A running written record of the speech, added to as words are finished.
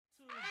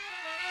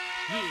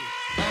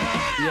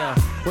Yeah,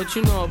 what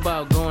you know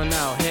about going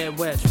out? Head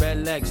west,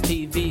 red legs,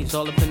 TVs,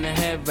 all up in the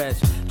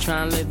headrest.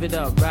 Try and live it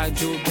up, rock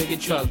jewel, bigger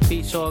truck,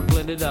 piece all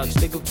glittered up.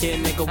 Stick a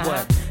kid, nigga,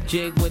 what?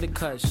 Jig with a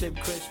cut, sip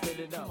Chris, spit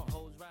it up.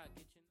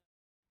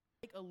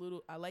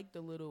 I like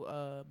the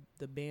little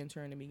the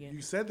banter in the beginning.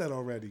 You said that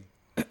already.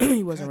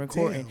 He wasn't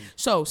recording. Damn.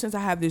 So since I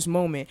have this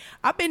moment,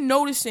 I've been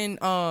noticing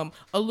a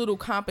little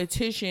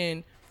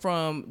competition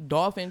from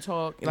Dolphin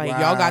Talk. Like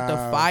y'all got the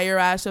fire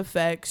ass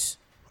effects.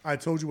 I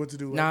told you what to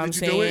do. Know what I'm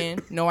saying?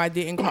 No, I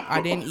didn't.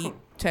 I didn't eat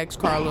text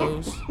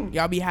Carlos.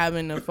 Y'all be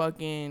having the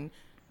fucking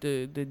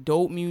the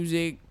dope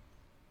music,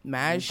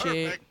 mad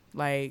shit.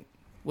 Like,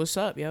 what's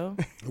up, yo?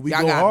 We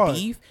y'all go got hard.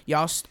 beef.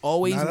 Y'all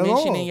always Not at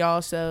mentioning all.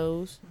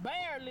 yourselves.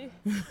 Barely.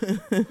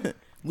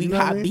 We You know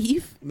what got I mean?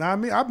 beef. Nah, I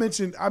mean, I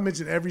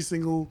mentioned every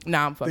single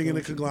Nah, I'm fucking thing in the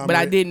with you. conglomerate. But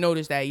I did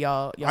notice that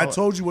y'all I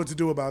told you what to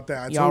do about that.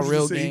 I y'all told you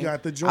real to say game. you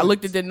got the I joint.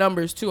 looked at the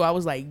numbers too. I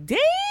was like, damn.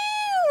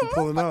 We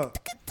pulling up.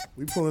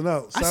 We pulling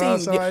up.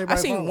 I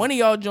seen one of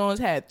y'all Jones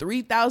had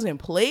 3,000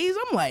 plays.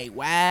 I'm like,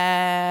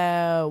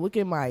 wow, look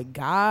at my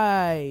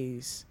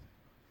guys.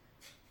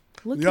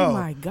 Look at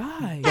my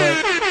guys.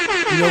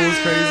 But you know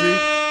what's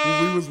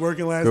crazy? We was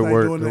working last night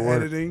doing the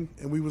work. editing,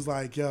 and we was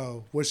like,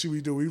 yo, what should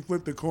we do? We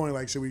flipped the coin.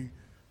 Like, should we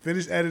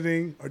finish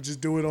editing or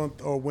just do it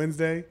on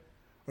Wednesday?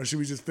 Or should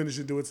we just finish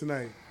and do it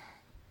tonight?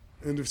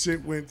 And the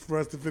shit went for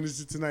us to finish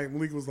it tonight.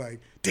 Malik was like,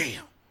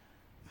 damn.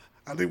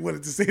 I didn't want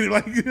it to say it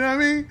like, you know what I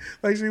mean?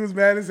 Like, she was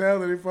mad as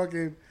hell and it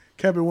fucking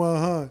kept it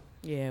 100.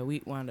 Yeah,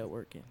 we wound up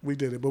working. We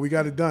did it, but we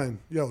got it done.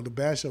 Yo, the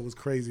Bash Show was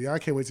crazy. I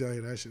can't wait till I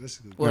hear that shit. That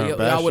shit was Well, No, y'all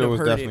Bash would Show have was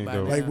heard it definitely by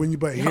dope. now. like when you,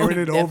 but Y'all hearing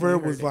it definitely over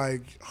heard was it.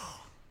 like,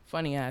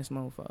 Funny ass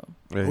mofo.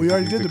 Yeah, We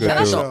already he's a did the good Bash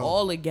dude. Show. Shout out to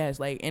all the guests.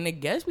 Like, and the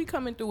guests we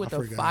coming through with I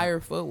the forgot. fire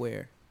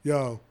footwear.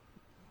 yo,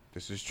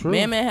 This is true.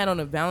 Man had on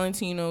the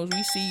Valentinos.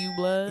 We see you,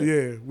 blood.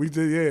 yeah, we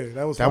did, yeah,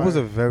 that was That was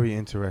fire. a very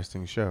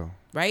interesting show.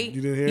 Right?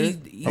 You didn't hear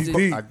it? He's Of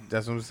a- course.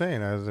 That's what I'm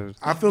saying.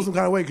 I feel some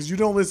kind of way because you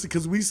don't listen.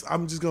 Because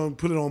I'm just gonna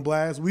put it on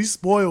blast. We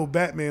spoiled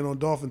Batman on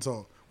Dolphin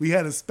Talk. We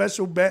had a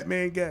special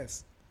Batman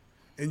guest,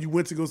 and you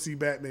went to go see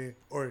Batman,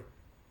 or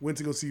went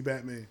to go see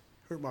Batman.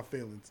 Hurt my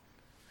feelings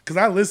because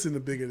I listen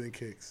to Bigger Than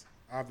Kicks.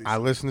 Obviously, I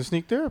listen to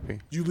Sneak Therapy.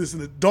 you listen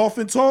to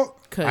Dolphin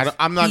Talk. 'Cause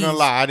I'm not gonna he's-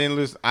 lie. I didn't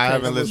listen. I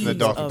haven't listened to he's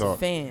Dolphin a Talk.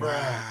 fan.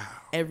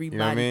 Everybody You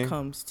know what I mean?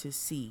 comes to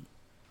see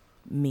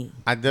me.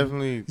 I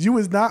definitely. You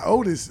is not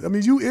Otis. I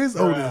mean, you is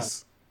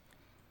Otis.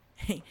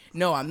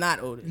 No, I'm not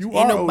Otis. You Ain't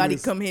are nobody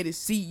Otis. come here to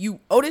see you,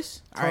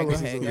 Otis. All right, go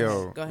Carlos is ahead. Otis.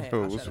 Yo, Go ahead.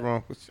 yo, I'll what's shut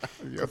wrong with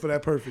Go yo, for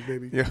that perfect,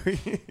 baby. yo,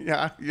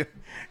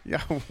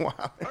 yeah,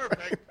 wow.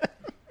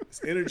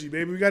 It's energy,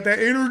 baby. We got that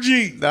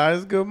energy. Nah,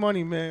 it's good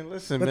money, man.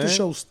 Listen, Let man. the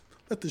show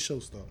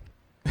start.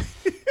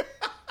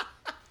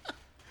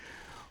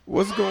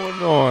 What's going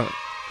on?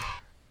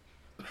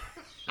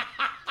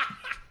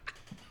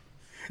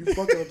 You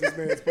fucking up this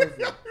man's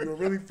perfect. You're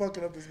really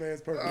fucking up this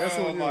man's perfect. That's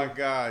Oh on my you.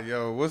 God,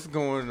 yo, what's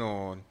going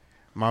on?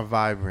 My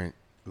vibrant,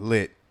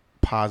 lit,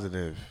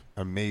 positive,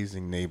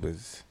 amazing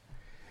neighbors.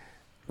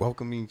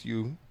 Welcoming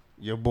you,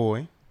 your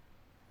boy,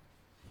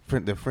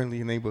 the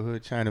friendly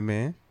neighborhood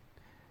Chinaman,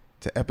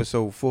 to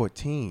episode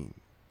 14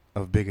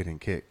 of Bigger Than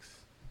Kicks.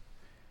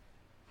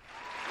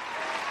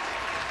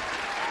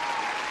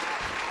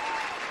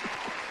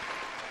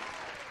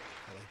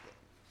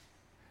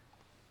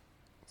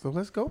 So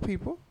let's go,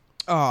 people.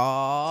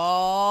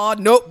 Oh,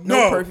 nope.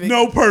 No perfect.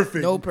 No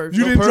perfect. No perfect.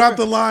 You No didn't drop perfect?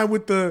 the line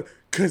with the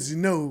because you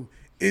know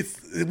it's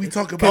we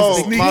talk about Oh,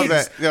 sneakers, my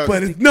bad. Yo.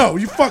 but no,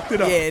 you fucked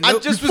it up. Yeah, I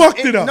nope. just You was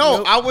fucked it up. No,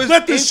 Nope. I was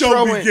Let the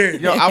show introing-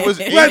 begin. Yo, I was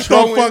Let the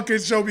introing. fucking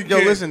show begin.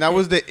 Yo, listen, that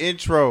was the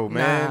intro,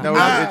 man. That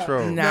was the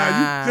intro.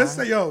 Nah, you just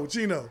say yo,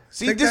 Chino.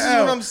 See, take this the is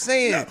L. what I'm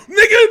saying. No,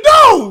 nigga,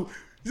 no.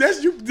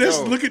 That's you.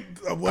 Just Yo. look at.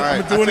 I'm All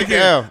right, gonna do I it take the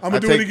again. L. I'm gonna I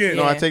do take- it again.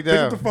 No, I Yeah. take the Pick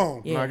L. up the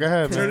phone. Yeah. No, go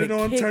ahead, Turn man. it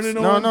on. Turn it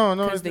No, on. no,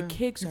 no. Because the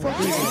kicks are bigger.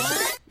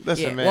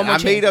 Listen, Yeah, man. one more I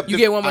chance. made up. You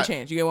get one more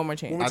chance. You get one more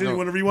chance. One more I chance. You know.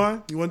 want to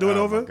rewind? You want to do it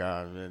Oh, over? my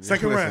God, man.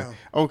 Second Listen. round.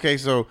 Okay,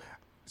 so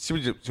if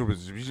We not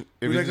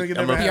gonna get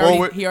I'm that a right.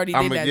 forward. He already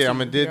I'm did a, that yeah, to I'm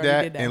you. gonna He did already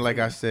that, did that and for like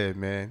you. I said,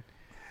 man,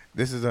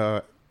 this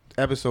is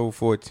episode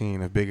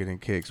 14 of Bigger Than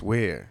Kicks,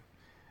 where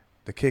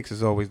the kicks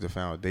is always the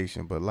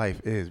foundation, but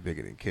life is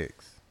bigger than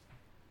kicks.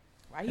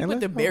 Why you And put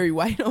the let's go. Barry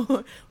White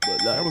on?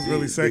 That was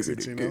really sexy,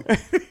 Chino.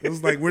 It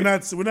was like we're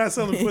not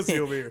selling pussy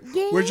over here.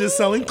 We're just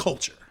selling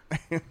culture.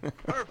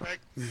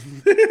 Perfect.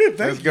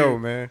 Let's go,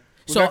 man.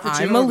 Was So that for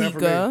I'm Chino or was that for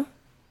me? Malika.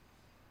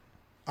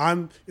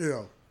 I'm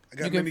I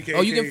got You many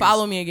can, you can KKs.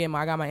 follow me again.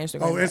 I got my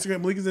Instagram. Oh, back.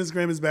 Instagram. Malika's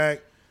Instagram is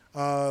back.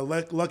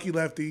 Lucky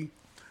Lefty.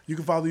 You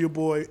can follow your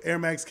boy Air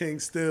Max King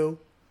still.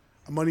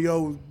 Money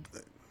O,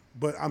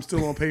 but I'm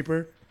still on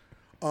paper.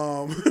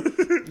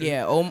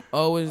 Yeah,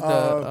 O is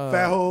the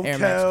Fat Hove, Air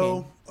Max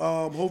Kel,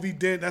 King. Hovey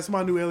Dent. That's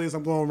my new alias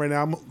I'm going right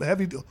now. I'm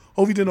heavy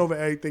Hovey Dent over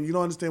everything. You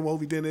don't understand what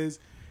Hovey Dent is.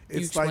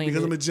 It's like explained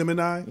because it. I'm a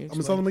Gemini. You I'm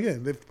gonna tell them explained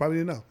again. They probably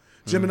didn't know.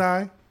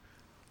 Gemini,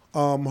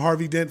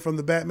 Harvey Dent from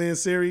the Batman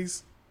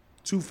series,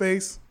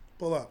 Two-Face.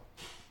 Pull up.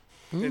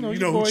 And you know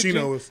your who boy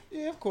Chino is.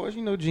 Yeah, of course.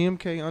 You know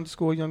GMK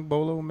 _ Young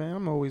Bolo, man.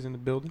 I'm always in the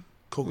building.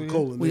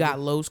 Coca-Cola. We nigga. got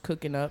Lowe's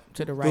cooking up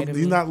to the right of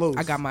me. He's not Lowe's.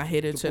 I got my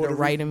hitter to the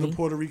right of me. The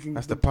Puerto Rican.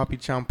 That's the Papi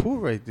Champoo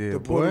right there, The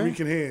boy. Puerto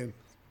Rican hand.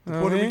 The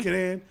Puerto Rican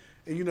hand.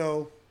 And you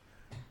know,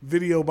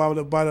 video by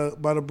the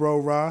bro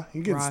Ra. He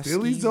getting Ra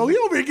stillies Ski. though. He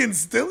over here getting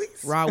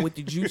stillies. Raw with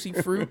the juicy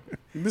fruit.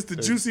 Mr.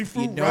 Juicy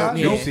Fruit. know, Ra.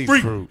 yeah. No Juicy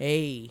freak. fruit.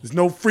 Hey, There's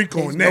no freak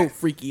there's on no that.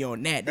 freaky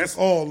on that. That's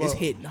all It's love.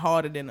 hitting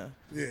harder than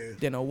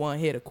a one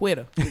hitter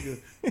quitter.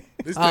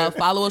 This that,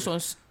 Follow us on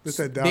this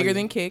that Bigger value.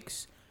 Than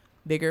Kicks,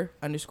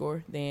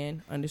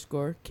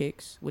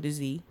 bigger_than_kicks with a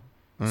Z.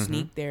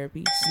 Sneak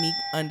Therapy,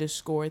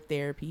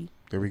 Sneak_therapy,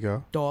 There we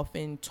go.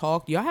 Dolphin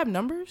Talk. Do y'all have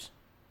numbers?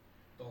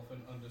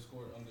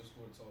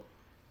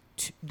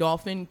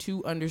 Dolphin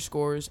 2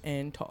 underscores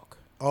and talk.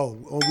 Oh,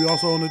 we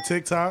also on the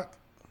TikTok.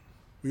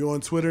 We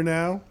on Twitter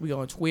now. We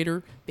on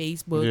Twitter,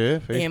 Facebook, Yeah,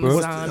 Facebook.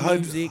 Amazon HUD,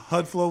 Music,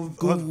 HUD Flow.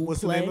 Google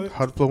What's the Play. name of it?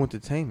 HUD Flow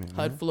Entertainment.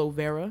 HUD Flow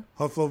Vera,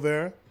 HUD Flow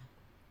Vera.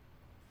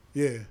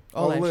 Yeah,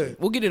 all that lit. shit.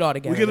 We'll get it all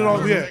together. We get it all.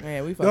 guys.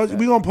 Yeah, we Y'all, fucked up.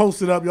 we gonna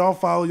post it up. Y'all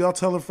follow. Y'all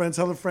tell a friend.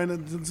 Tell a friend.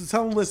 And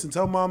tell them listen.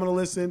 Tell mama to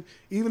listen.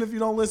 Even if you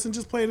don't listen,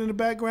 just play it in the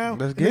background.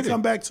 Let's and get then it.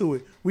 come back to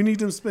it. We need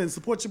them spins.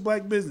 Support your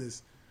black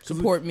business. 'Cause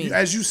Support me.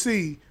 As you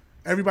see,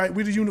 everybody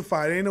we the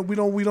unified. Ain't no,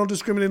 we don't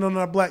discriminate on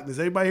our blackness.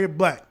 Everybody here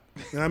black.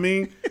 You know what I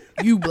mean?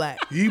 You black.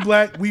 Ye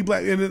black, we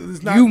black, and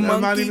it's not. You I'm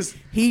monkey. not even,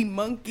 He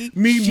monkey.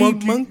 me she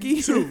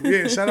monkey, too.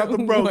 Yeah, shout out to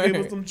bro. Give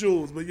Word. us some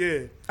jewels, but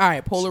yeah, All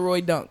right,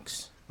 Polaroid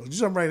dunks. you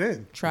jump right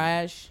in.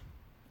 Trash,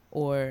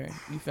 or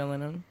you feeling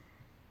them?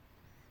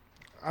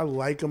 I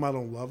like them. I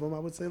don't love them. I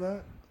would say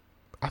that.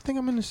 I think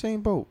I'm in the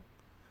same boat.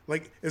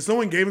 Like if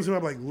someone gave them to me, I'd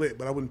be like lit,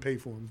 but I wouldn't pay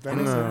for them. That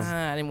makes sense.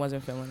 I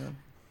wasn't feeling them.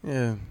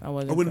 Yeah. I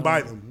wasn't. I wouldn't feeling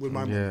buy them with my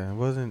money. Yeah,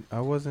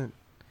 I wasn't.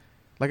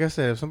 Like I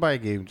said, if somebody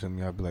gave them to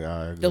me, I'd be like,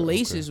 all right. The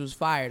laces was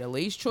fire. The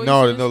lace choices.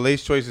 No, the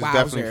lace choice is Wowzer.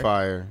 definitely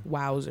fire.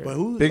 Wowzer. But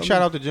who? Big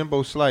shout out to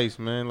Jimbo Slice,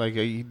 man. Like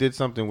he did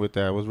something with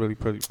that. It was really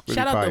pretty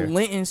Shout out fire. to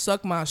Linton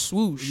Suck My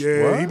Swoosh.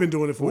 Yeah, What? he been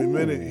doing it for a Ooh.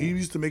 minute. He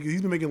used to make.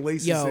 He's been making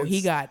laces. Yo, since, he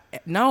got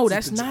no.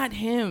 That's since the- not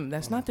him.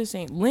 That's not the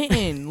same.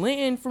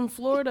 Linton from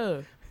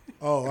Florida.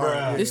 Oh, all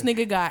right. This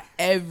nigga got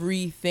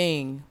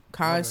everything.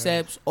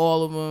 Concepts,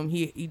 all of them.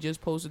 He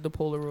just posted the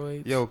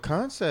Polaroids. Yo,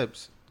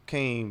 Concepts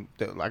came.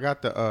 I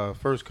got the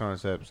first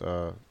Concepts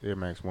Air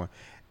Max 1,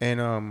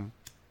 and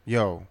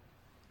yo,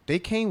 they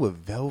came with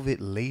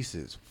velvet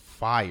laces.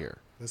 Fire.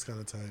 That's kind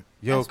of tight.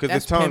 Yo, because the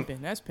that's tongue.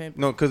 pimping. That's pimping.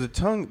 No, because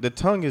the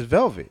tongue is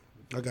velvet.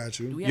 I got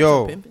Do you. we have Yo.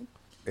 some pimping?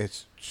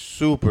 It's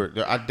super.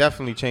 I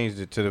definitely changed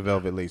it to the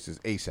velvet laces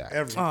ASAP.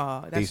 Every.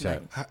 Oh, that's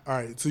ASAP. nice. All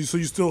right. So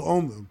you still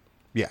own them?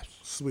 Yes.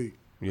 Sweet.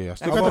 Yeah. I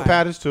still That's got the fine.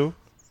 patterns too.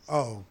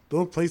 Oh,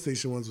 those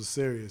PlayStation ones were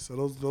serious. So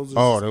those.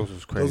 Are Oh, those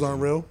was crazy. Those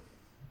aren't real.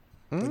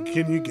 Like,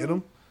 can you get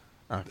them?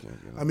 I can't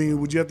get I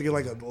mean, would you have to get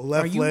like a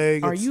left Are you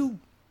leg?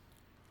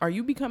 are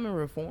you becoming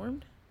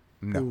reformed?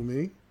 Who, no.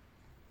 me?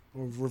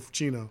 Or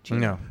Chino?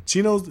 No.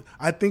 Chino's.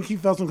 I think he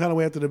felt some kind of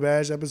way after the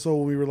Bash episode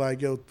when we were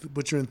like, "Yo,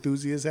 put your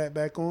enthusiast hat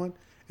back on,"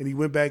 and he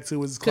went back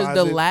to his Because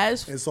closet the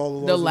last and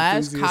saw the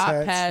last enthusiast Cop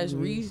hats. Pass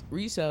Mhm.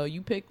 resale,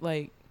 you picked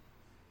like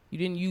you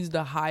didn't use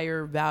the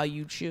higher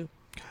valued shoe.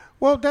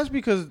 Well, that's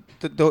because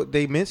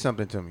they meant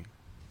something to me.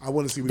 I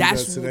want to see what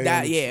That's he does today. that-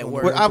 on the- yeah, on the-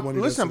 word. But the one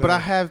he does listen, but I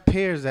today. have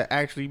pairs that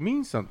actually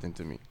mean something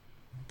to me.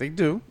 They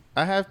do.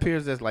 I have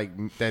pairs that's like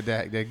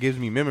that gives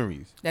me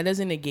memories. That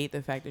doesn't negate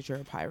the fact that you're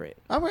a pirate.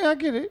 I mean, I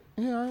get it.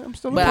 Yeah, I'm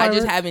still. But a I pirate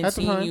just haven't at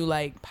the seen time. you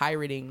like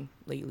pirating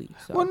lately.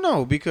 So. Well,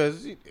 no,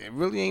 because it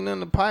really ain't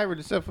nothing to pirate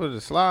except for the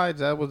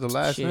slides. That was the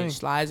last Shit, thing.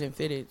 slides and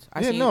fitteds.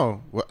 Yeah,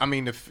 no. Well, I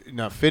mean, the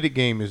fitted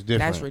game is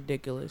different. That's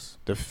ridiculous.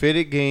 The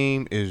fitted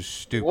game is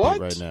stupid What?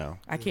 right now.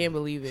 I can't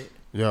believe it.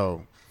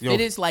 Yo,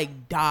 Fitteds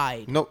like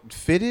died. No,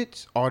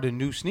 fitteds are the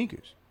new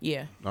sneakers.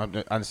 Yeah.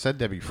 I said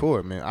that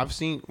before, man. I've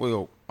seen.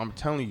 Well, I'm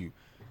telling you,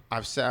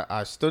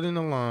 I stood in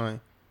the line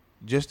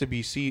just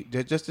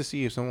to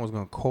see if someone was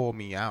gonna call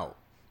me out,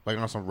 like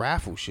on some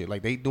raffle shit.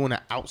 Like they doing an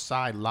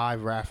outside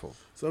live raffle.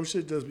 Some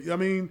shit does. I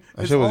mean,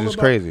 That it's shit was all just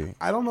about- crazy.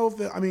 I don't know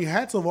if I mean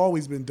hats have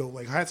always been dope.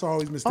 Like hats have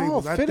always been Oh,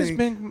 staples. I fit has think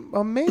been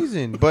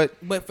amazing, but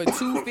But for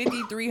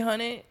 250,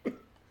 300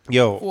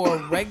 yo, for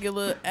a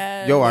regular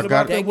ass, Yo, I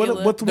got-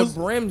 regular, what the was-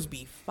 brims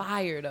be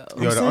fire though.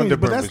 I'm Yo, the saying, but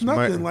underbrim that's is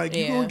nothing. my- Like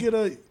you Yeah. gonna get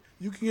a.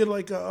 You can get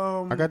like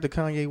a. I got the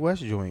Kanye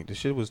West joint. The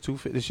shit was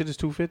the shit is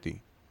 $250.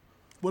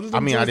 What is I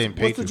them mean, I joints- didn't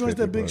pay What's the joints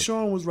that $250, Big but-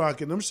 Sean was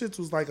rocking? Them shits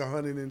was like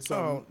 100 and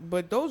something. Oh,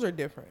 but those are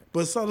different.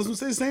 But so that's what I'm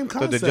saying. Same So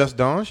concept. the Just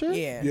Dawn shit.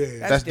 Yeah,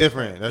 Yeah. That's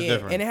different. That's Yeah,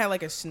 different. and it had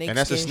like a snake And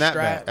that's a skin snapback.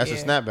 strap. That's a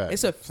Yeah. snapback.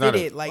 It's a It's not a-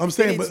 fitted. Like I'm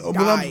saying, fitteds but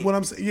died. what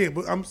I'm saying, yeah,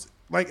 but I'm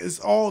like it's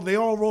all they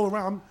all roll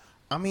around.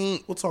 I mean,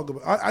 We'll talk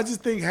about. I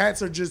just think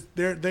hats are just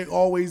they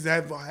always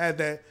have had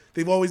that.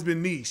 They've always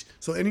been niche.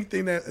 So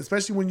anything that,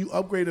 especially when you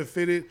upgrade a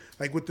fitted,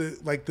 like with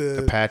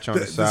the patch on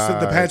the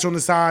side, the patch on the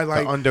side,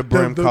 like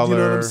underbrim You know what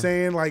color. I'm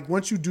saying? Like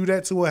once you do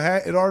that to a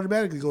hat, it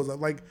automatically goes up.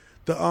 Like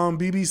the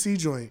BBC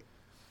joint.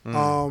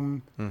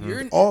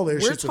 You're- all their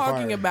we're shits are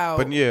talking fire. about.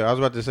 but yeah, I was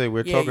about to say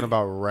we're Yeah, talking yeah.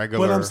 about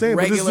regular. But I'm saying,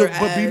 but Regular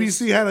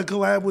BBC had a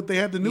collab with. They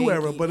had the new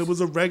era, Yankees. but it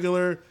was a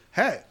regular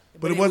hat.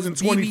 But it wasn't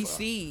was 20.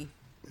 BBC.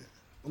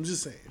 I'm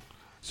just saying.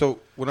 So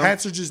what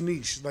hats are just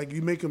niche. Like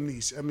you make them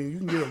niche. I mean, you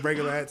can get a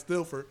regular hat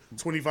still for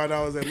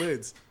 $25 at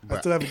Lids. I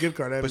still have a gift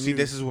card. But see,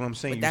 this is what I'm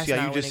saying. But You see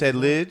how you just said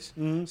lids?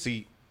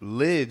 See,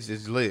 lids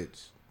is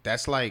lids.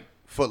 That's like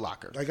Foot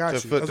Locker. I got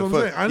you. That's what I'm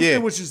saying. I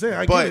understand what you're saying.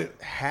 I but get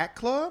it. Hat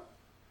Club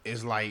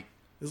is like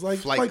It's like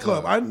Flight Fight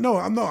Club. Club.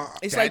 I'm not.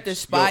 It's like the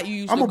spot you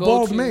used to go to. I'm a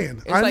bald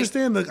man. I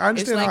understand It's how like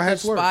the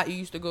hats work. spot you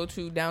used to go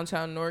to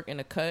downtown Newark in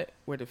a cut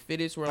where the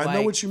fitteds were I know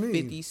like what you mean.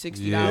 $50, $60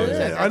 Yeah. at Yeah,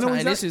 that I time. know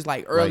And this exactly- is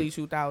like early Like-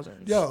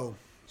 2000s. Yo,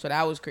 So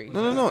that was crazy.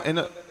 no. And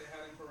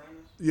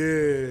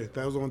yeah,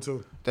 that was on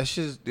too. that's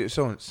just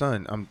so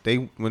son. They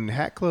when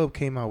Hat Club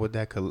came out with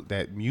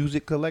that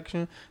music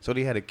collection, so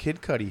they had a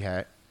Kid Cudi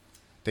hat,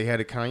 they had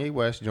a Kanye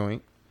West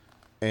joint,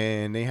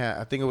 and they had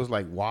I think it was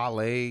like Wale.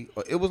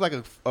 It was like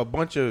a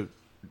bunch of.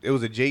 It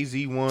was a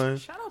Jay-Z one.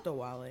 Shout out to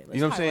Wale. Let's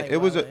You know what I'm saying?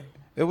 highlight Wale.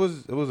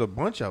 It was a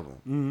bunch of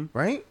them,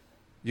 right?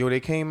 Yo,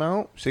 they came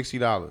out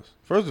 $60.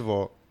 First of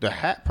all, the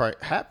hat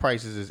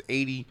prices is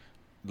 80,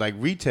 like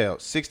retail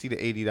 $60 to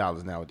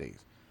 $80 nowadays.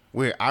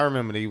 Where I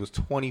remember they was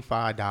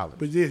 $25.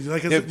 But yeah,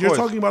 like Yeah, of you're course.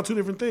 talking about two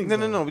different things.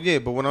 No, yeah.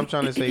 But what I'm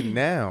trying to say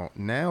now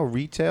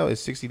retail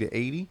is 60 to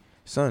 80.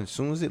 Son, as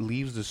soon as it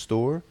leaves the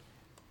store,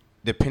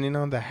 depending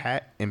on the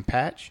hat and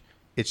patch,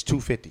 it's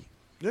 $250.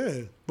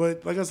 Yeah,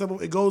 but like I said,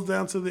 it goes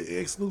down to the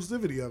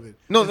exclusivity of it.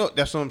 No,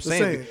 that's what I'm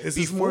saying. saying, it's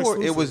just more Before,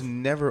 it exclusive. was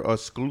never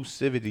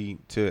exclusivity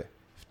to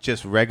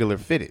just regular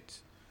fitteds.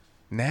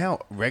 Now,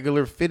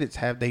 regular fitteds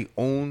have their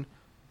own,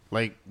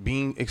 like,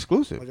 being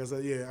exclusive. Like I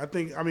said, yeah,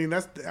 I mean,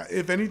 that's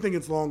if anything,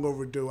 it's long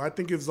overdue. I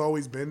think it's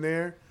always been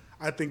there.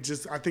 I think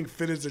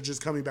fitteds are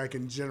just coming back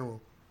in general.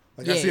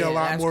 Like I Yeah, see a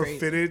lot that's more crazy.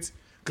 fitteds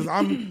because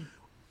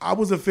I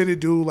was a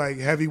fitted dude like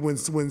heavy when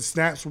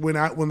snaps went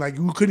out when like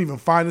you couldn't even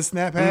find a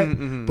snap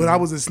hat. But I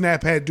was a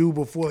snap hat dude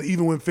before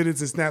even when fitteds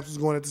and snaps was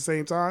going at the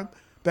same time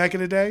back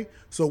in the day.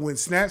 So when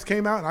snaps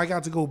came out and I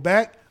got to go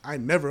back, I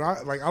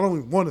don't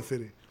even want to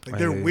fit it. Like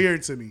they're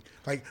weird to me.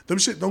 Like them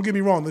shit. Don't get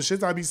me wrong. The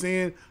shits I be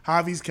saying,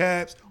 Javi's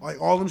caps,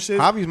 like all them shits.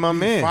 Javi's my be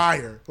man.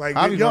 Fire. Like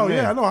Javi's yo, my man.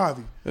 yeah, I know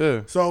Javi.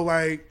 Yeah. So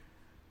like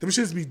them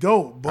shits be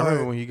dope. But I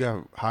remember when he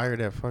got hired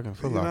at fucking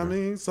Foot you know Locker. what I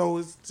mean? So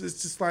it's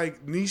just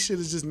like niche shit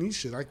is just niche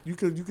shit. Like you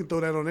can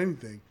throw that on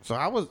anything. So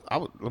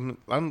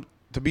I'm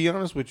to be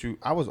honest with you,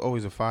 I was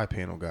always a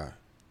 5-panel guy.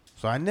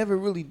 So I never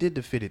really did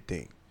the fitted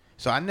thing.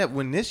 So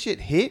when this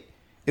shit hit,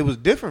 it was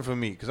different for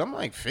me because I'm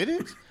like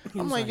fitted.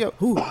 I'm like, yo,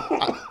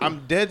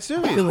 I'm dead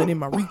serious. Feeling in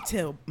my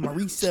resale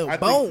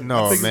bone.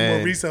 No, I think man. it's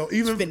more resale.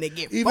 Even finna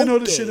get though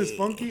the funky. shit is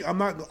funky, I'm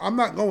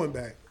not going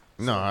back.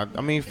 No, I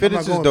mean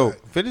fitteds is going dope.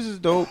 back. Fitteds is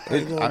dope. I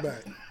ain't going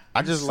back.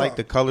 I just like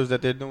the colors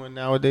that they're doing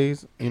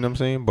nowadays. You know what I'm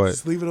saying? But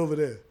Just leave it over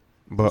there.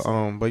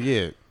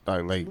 yeah,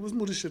 like Let's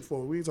move this shit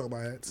forward. We ain't talking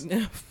about hats.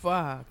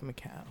 Fuck,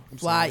 Mikal.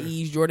 Fly sorry.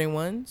 E's Jordan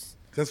 1s.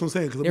 That's what I'm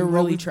saying. 'Cause They're we-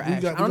 really we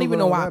trash. got- I don't we even gonna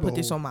know go why I down put that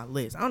this hole. on my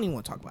list. I don't even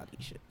want to talk about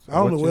these shit. I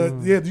don't know What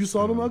what. you- Yeah, you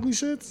saw them ugly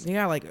shits? They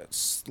got like a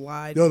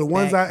slide. Yo, the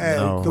ones I back,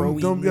 added,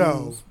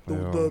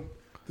 No.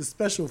 the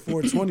special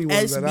 420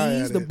 ones that I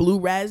SBs, added. the blue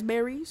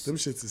raspberries. Them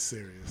shits is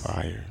serious.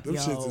 fire. Them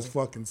Yo. shits is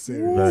fucking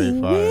serious.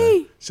 Very fire.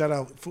 Ooh-wee. Shout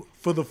out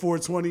for the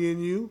 420 in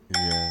you. Yeah,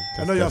 I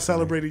that's know y'all definitely-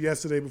 celebrated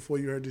yesterday before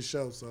you heard this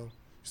show, so you're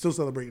still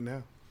celebrating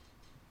now.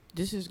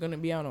 This is gonna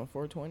be out on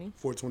 420.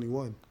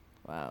 421.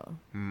 Wow.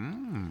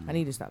 I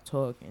need to stop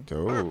talking.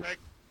 Dope.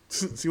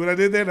 See what I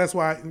did there? That's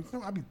why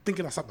I be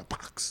thinking outside the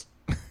box.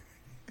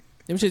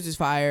 Them shits is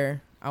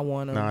fire. I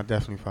want them. Nah,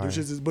 definitely fire. Them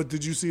shits is, but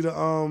did you see the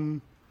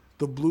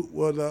blue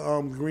or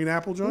the green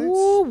apple joints?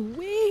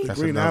 Ooh-wee. The That's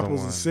green another apples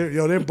one. is serious.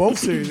 Yo, they're both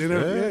serious. Yeah,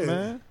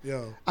 man.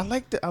 Yo, I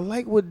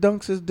like what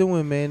Dunks is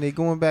doing, man. They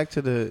going back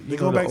to the They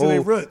going back to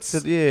their roots. to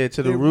the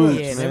Their roots, roots.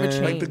 Yeah, never man.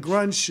 change. like the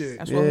grunge shit.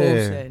 That's what Hov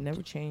Yeah. said.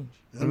 Never change.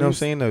 You know what I'm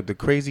saying? The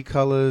crazy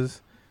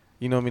colors.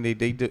 You know what I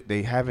mean?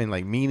 They having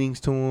like meanings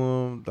to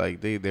them.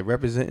 Like they're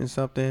representing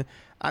something.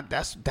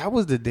 That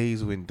was the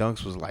days when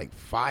Dunks was like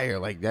fire.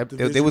 Like that. The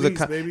There was Vision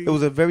East, baby. it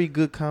was a very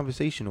good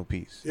conversational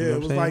piece. Yeah, You know it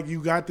what was I'm like saying?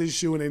 you got this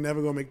shoe and they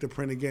never gonna make the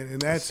print again,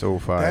 and that's So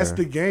fire. That's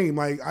the game.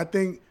 Like I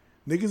think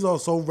niggas are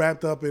so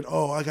wrapped up in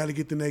I got to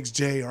get the next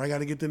J or I got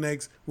to get the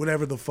next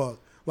whatever the fuck.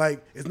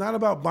 Like it's not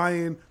about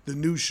buying the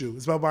new shoe.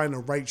 It's about buying the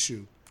right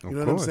shoe. You Of know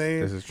what I'm course.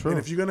 saying? This is true. And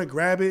if you're gonna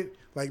grab it,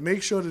 like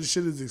make sure that the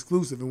shit is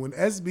exclusive. And when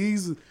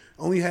SBs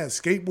only had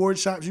skateboard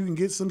shops you can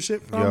get some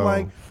shit from, Yo,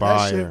 like that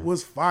fire. shit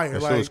was fire.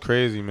 That like shit was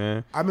crazy,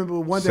 man. I remember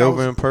one day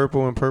Silver and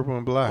purple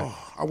and black.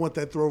 I want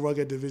that throw rug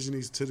at Division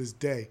East to this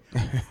day.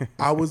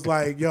 I was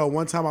like, yo,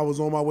 one time I was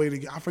on my way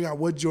to, I forgot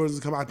what Jordans was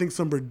coming out. I think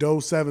some Bordeaux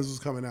 7s was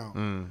coming out.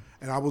 And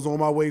I was on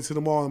my way to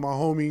the mall and my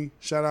homie,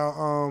 shout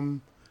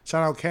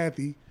out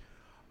Kathy,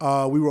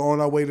 we were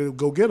on our way to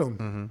go get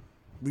them.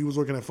 We was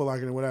working at Foot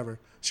Locker and whatever.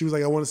 She was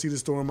like, I want to see the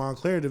store in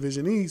Montclair,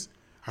 Division East.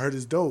 I heard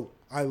it's dope.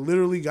 I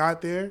literally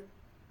got there.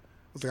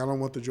 I was like, I don't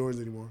want the Jordans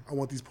anymore. I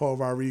want these Paul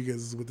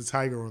Rodriguez with the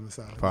tiger on the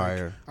side.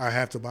 Fire. Like, I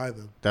have to buy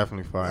them.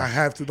 Definitely fire. I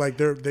have to, like,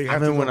 they have I to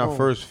remember go when I home.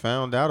 first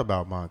found out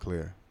about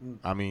Montclair.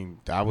 I mean,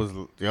 I was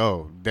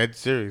dead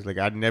serious. Like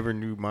I never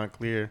knew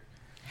Montclair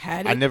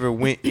Had I it? never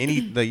went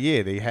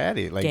they had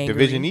it. Like Gangrene.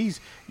 Division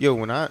East. Yo,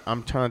 when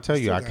I'm trying to tell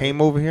you, I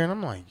came over here and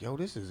I'm like, yo,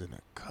 this is in a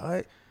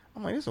cut.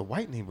 I'm like, this is a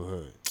white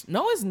neighborhood.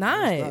 No, it's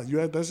not. You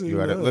had that shit. You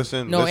gotta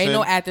listen. No, listen. ain't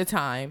no at the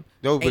time.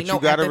 No, but ain't you no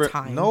gotta at the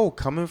time. no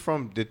coming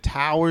from the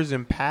towers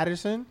in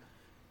Patterson.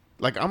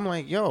 Like I'm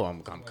like, yo,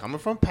 I'm coming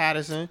from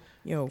Patterson.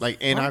 Yo, like,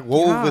 and I fuck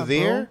go y'all, over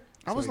there.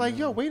 bro. I was like,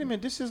 yo, wait a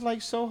minute, this is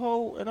like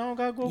Soho, and I don't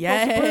gotta go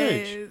Yes, across the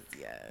bridge.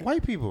 yes.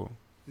 White people.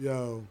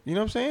 Yo. You know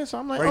what I'm saying? So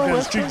I'm like, Right oh, down the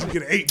that's street, crazy. you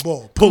get an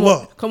 8-ball. Pull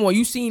up. Come on,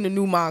 you seen the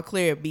new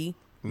Montclair, B?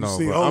 No,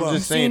 see, but hold I'm on.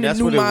 just Seen saying the that's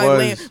new what it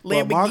was. But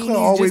Montclair Lamborghinis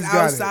always just got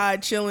it.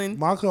 outside chilling.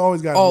 Montclair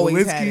always got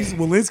Always it. had it.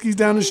 Walensky's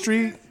down the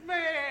street.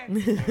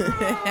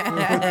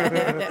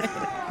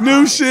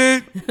 New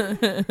shit.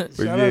 But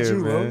Shout yeah, out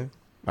you, man.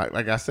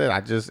 Like I said,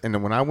 and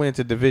then when I went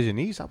into Division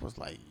East, I was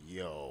like,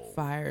 yo,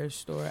 Fire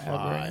store ever.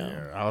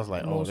 fire. I was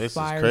like, oh, Most this is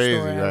fire crazy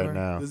store right ever.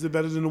 now. Is it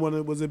better than the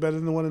one? Was it better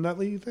than the one in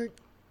Nutley? You think?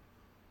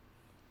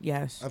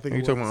 Yes. I think Are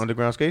you it talking was. about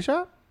Underground Skate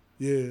Shop?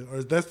 Yeah, or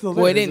is that still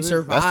Well, there? it didn't Isn't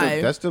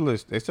survive. They still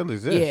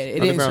exist. Yeah, it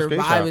didn't Underground Skate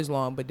survive Shop. as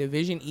long, but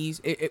Division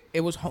East,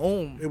 it was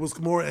home. It was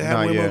more. It had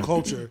Nah, way more yeah.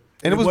 culture,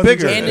 And it was wasn't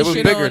bigger. just- And It the was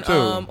shit bigger, on,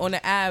 too. on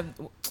the Ave.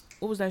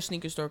 What was that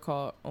sneaker store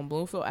called? On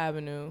Bloomfield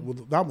Avenue.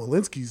 Well, not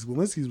Walensky's.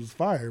 Walensky's was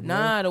fire, bro.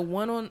 Nah, the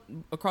one on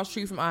across the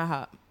street from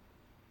IHOP.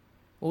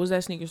 What was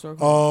that sneaker store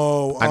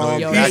called? Oh, I know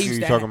Yo, exactly they what used you're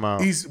to talking have-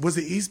 about. East was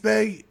it East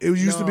Bay? It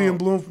used to be No. in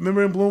Bloom.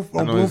 Remember in Bloom I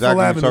on know Bloomfield exactly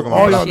what Avenue. you're talking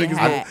All about. y'all That shit niggas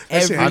had know.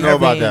 That shit I had know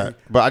about everything. that,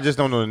 but I just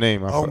don't know the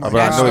name. Oh my but I That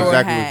know God. store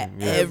exactly. had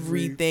What, yeah.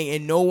 everything,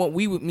 and no one.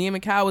 Me and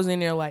Mikal was in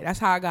there. Like that's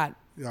how I got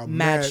Yeah,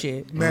 mad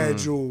shit. Mad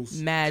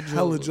jewels. Mad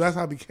Hella jewels. That's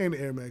how I became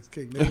the Air Max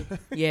King, nigga.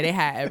 Yeah, they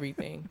had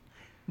everything.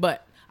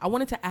 But I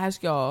wanted to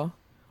ask y'all,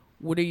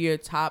 what are your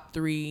top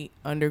 3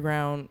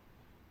 underground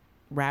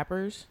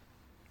rappers?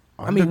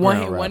 I mean, one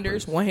hit Underground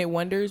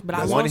wonders. But I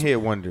One lost.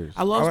 hit wonders.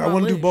 I lost I my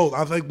want to do list. both.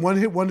 I think One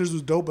Hit Wonders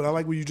was dope, but I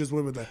like where you just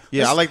went with that.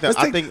 Yeah, I like that.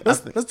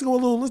 Let's go a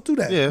little. Let's do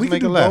that. Yeah, let's we can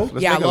make do a left. both.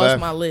 Let's Yeah, I make a lost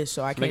left. my list,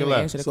 so I make can't a even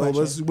left. answer the So question.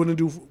 let's do. What My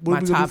we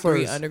gonna do top 3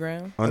 first?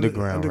 underground.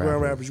 Underground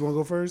rappers. rappers. You want to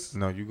go first?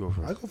 No, you go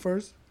I first. go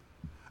first.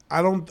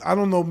 I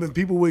don't know if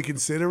people would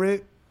consider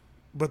it,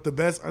 but the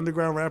best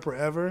underground rapper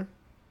ever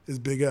is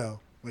Big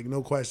L. Like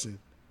no question.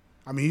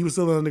 I mean, he was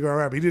still an underground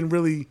rapper. He didn't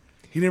really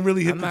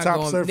hit I'm the not top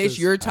going. surface. This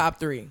your top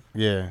 3.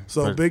 Yeah.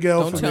 So but- Big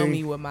L Don't for tell me.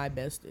 me what my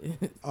best is.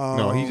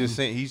 No, he's just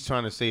saying he's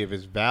trying to say if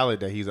it's valid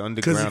that he's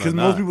underground or Because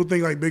not. most people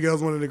think like Big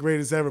L's one of the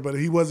greatest ever, but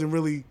he wasn't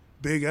really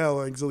Big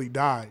L until he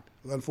died,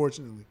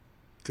 unfortunately,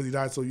 because he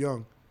died so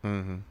young.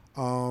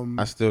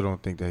 I still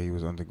don't think that he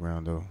was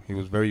underground though. He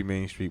was very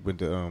Main Street with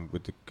the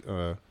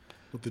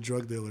With the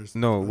drug dealers.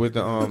 no with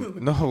the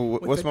no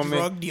With what's the my man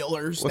drug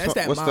dealers. what's That's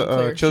my, that what's the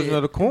Montclair Children shit.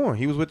 of the Corn.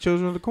 He was with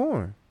Children of the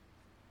Corn.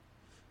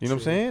 You know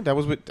what I'm saying? That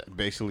was with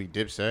basically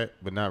Dipset,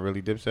 but not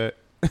really Dipset.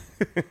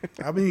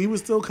 I mean, he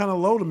was still kind of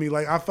low to me.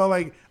 Like I felt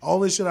like all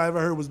this shit I ever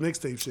heard was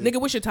mixtape shit. Nigga,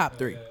 what's your top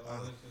 3?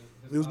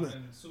 It was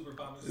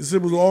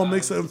it was all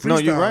mixed up and freestyles. No,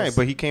 you're right,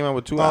 but he came out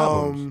with 2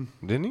 albums,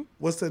 didn't he?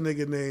 What's that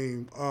nigga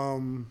name? Oh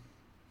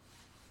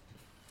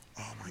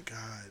my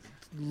god,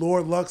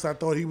 Lord Lux. I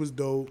thought he was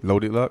dope.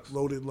 Loaded Lux,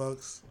 Loaded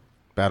Lux.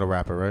 battle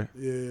rapper, right?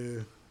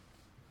 Yeah.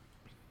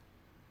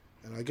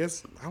 And I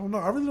guess I don't know.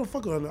 I really don't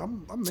fuck with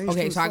him. I'm mainstream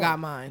Okay, as so I fuck. got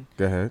mine.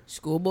 Go ahead.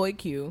 Schoolboy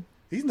Q.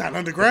 He's not That's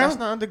underground.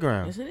 not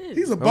underground. Yes, it is.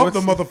 He's above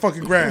the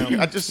motherfucking ground.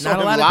 I just Not saw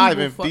a him lot live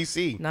of in people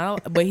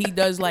DC. But he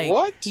does like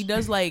What? he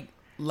does like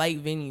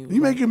light venues.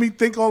 You like, making me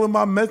think all of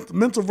my mental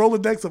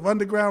Rolodex of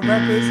underground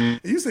rappers. And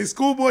you say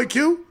Schoolboy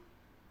Q?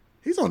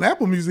 He's on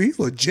Apple Music. He's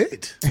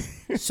legit.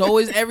 so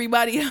is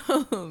everybody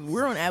else.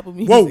 We're on Apple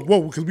Music.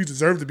 Whoa, because we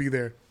deserve to be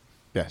there.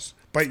 Yes.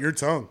 Bite your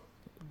tongue.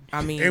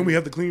 I mean, And we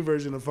have the clean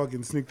version of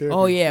fucking Sneak Therapy.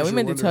 oh yeah, If we you're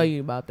meant to wondering. tell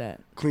you about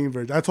that. Clean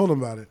version. I told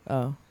him about it.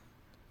 Oh,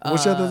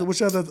 What's your other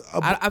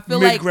I feel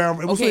like mid-ground,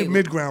 we'll say okay,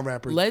 mid-ground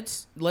rappers.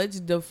 let's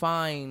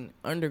define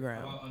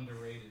underground.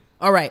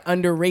 All right,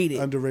 underrated.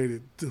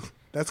 Underrated. Dude,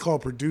 that's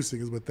called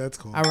producing is what that's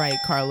called. All right,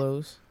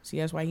 Carlos. See,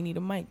 that's why he need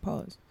a mic.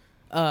 Pause.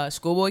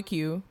 Schoolboy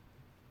Q.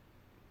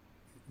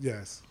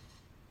 Yes.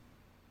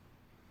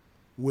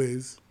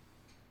 Wiz.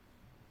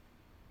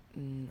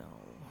 No.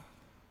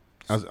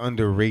 I was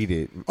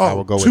underrated. I Oh,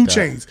 will go 2 with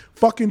that. Chainz.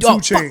 Fucking Oh,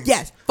 2 fuck Chainz.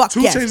 yes. Fuck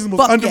 2 yes. Chainz is the most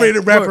Fuck underrated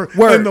yes. rapper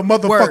Word, in the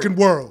motherfucking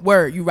world.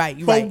 Word, you right.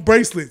 You 4 right.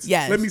 bracelets.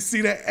 Yes. Let me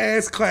see that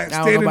ass clap. I don't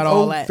know Standing about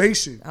all that.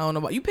 ovation. I don't know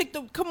about you. Picked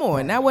up. Come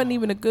on, that wasn't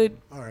even a good.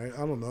 All right, I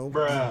don't know.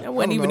 That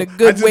wasn't I even a don't know.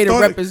 good I just way to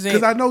thought represent.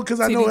 Because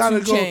I know how to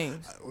 2 go.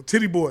 Chainz.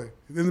 Titty boy.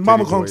 His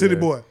mama called him Titty yeah.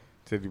 boy.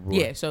 Titty boy.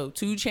 Yeah. So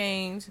 2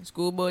 Chainz,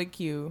 Schoolboy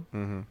Q.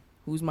 Mm-hmm.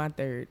 Who's my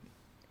third?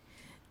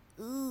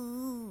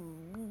 Ooh.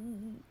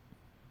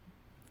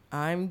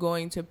 I'm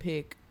going to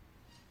pick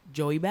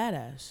Joey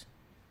Badass.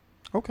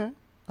 Okay,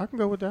 I can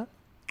go with that.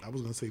 I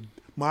was gonna say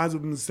mine's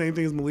would be the same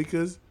thing as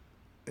Malika's,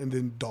 and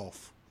then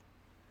Dolph.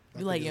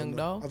 You like Young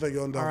Dolph? I think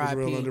Young Dolph was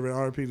real R.I.P. underrated.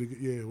 R.I.P.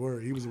 Yeah,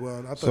 word. He was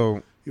wild. I thought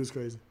So he was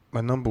crazy.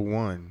 my number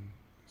 1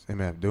 is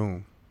MF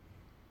Doom.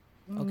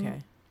 Okay.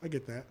 I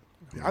get that.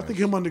 Yeah, I think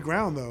him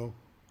underground though.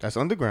 That's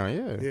underground,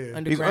 yeah. Yeah.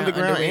 He's underground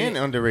underrated. and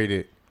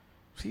underrated.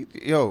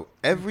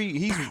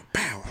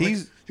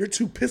 You're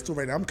too pistol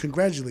right now. I'm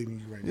congratulating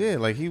you right now. Yeah,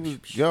 like he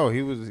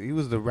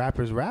was the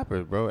rapper's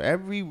rapper, bro.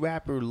 Every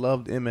rapper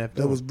loved MF.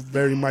 That was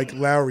very Mike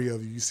Lowry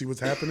of you. You see what's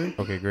happening?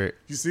 Okay, great.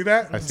 You see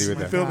that? I see what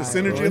You that. feel the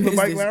synergy Bro, of the who is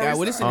Mike this Lowry? guy?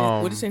 What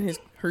stuff? is in his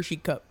Hershey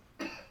cup?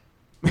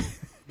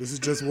 This is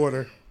just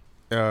water.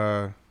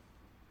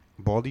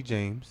 Baldy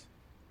James.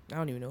 I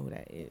don't even know who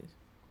that is.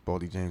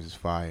 Baldy James is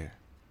fire.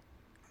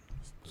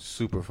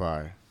 Super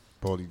fire.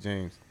 Baldy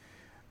James.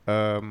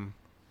 And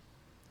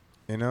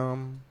you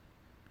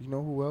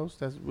know who else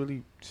that's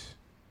really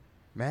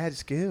mad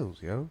skills,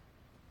 yo?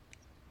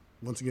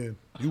 Once again,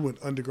 you went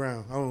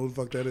underground. I don't know who the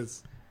fuck that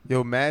is.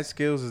 Yo, Mad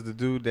Skills is the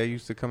dude that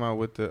used to come out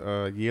with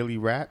the yearly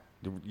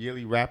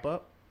wrap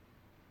up.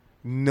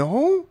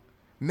 No?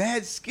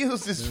 Mad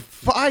Skills is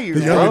fire,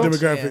 The bro. younger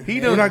demographic. He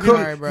Yeah. done We're not cooked.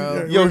 Sorry,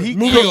 bro. Yo, he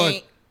Moving on.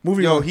 cooked.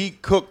 Moving Yo, on. he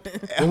cooked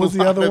What was the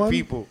a lot other of one?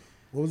 people.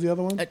 What was the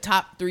other one? A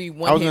top 3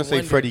 one. I was gonna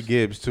say Freddie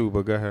Gibbs too,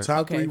 but go ahead.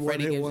 Top Okay, 3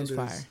 Freddie one-hit Gibbs is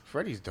wonders. fire.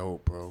 Freddie's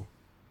dope, bro.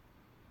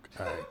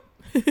 All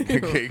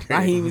right.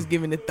 Raheem was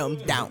giving the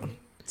thumbs down.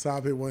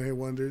 Top hit one-hit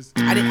wonders.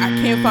 I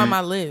can't find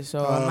my list,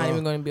 so I'm not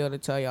even going to be able to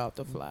tell you off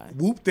the fly.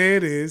 Whoop, there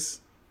it is.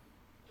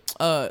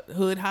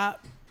 Hood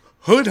Hop.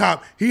 Hood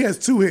Hop. He has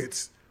 2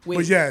 hits. Wait,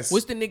 but yes.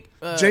 what's the nick?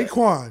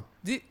 Jaquan.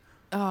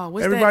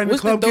 What's Everybody in the what's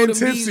club the throw getting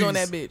them D's on tipsies.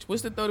 that bitch?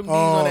 What's the throw them D's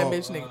on that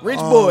bitch nigga? Rich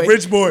Boy.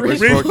 Rich Boy Boy.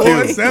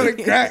 Q.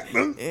 Selling crack.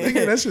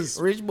 Nigga, that's just.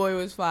 Rich Boy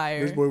was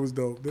fire. Rich Boy was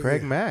dope.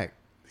 Craig Yeah. Mack.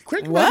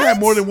 Craig What? Mack had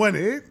more than 1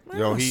 hit.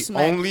 Yo, he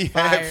Smack only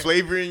fire. had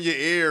flavor in your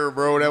ear,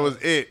 bro. That was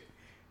it.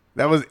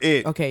 That was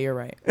it. Okay, you're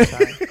right. I'm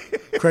sorry.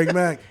 Craig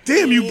Mack.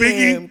 Damn you,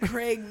 Damn, Biggie.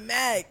 Craig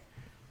Mack.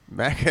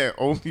 Mac had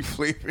only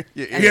flavor in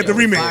your ear. He had the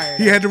was remix. fire,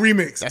 He had the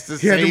remix. That's the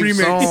he had the same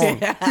remix. song.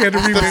 He had the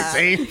remix.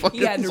 Same fucking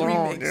He had the song,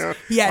 remix. yeah.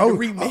 He had Oh,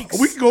 the remix.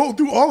 we can go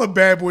through all of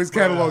Bad Boys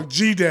catalog.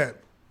 G-Dap.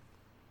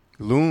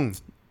 Loon.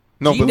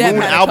 No, but G-Dep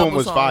Loon had a album couple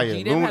was songs. fire.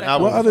 G-Dep Loon had a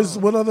album. What others?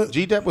 What other?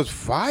 G-Dep was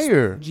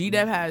fire.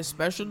 G-Dep has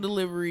special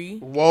delivery.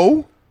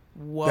 Whoa.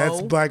 Whoa.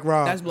 That's Black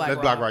Rob. That's Black That's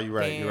Rob. Black Rob. You're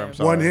right. You're right. I'm Damn.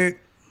 sorry. 1 hit.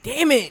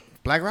 Damn it.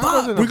 Black Rob Fuck.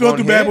 wasn't a We go one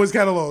through hit. Bad Boys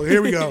catalog.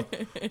 Here we go.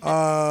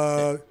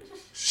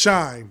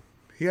 Shine.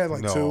 He had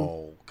like 2.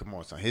 No, come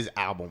on, son. His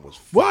album was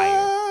fire.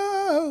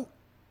 Whoa.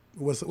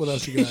 What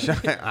else you got?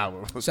 Shine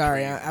album was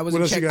Sorry, crazy. I What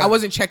wasn't else you got? I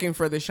wasn't checking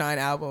for the Shine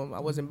album. I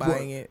wasn't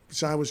buying it.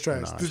 Shine was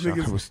trash. Nah, This Shine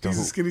nigga's was he's a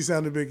dope. skinny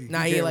sounding Biggie.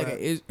 Nah, He he can't like rap.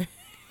 it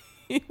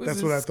was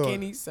That's a what I thought.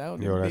 skinny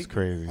sounding. Yo, that's big.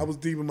 crazy. I was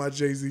deep in my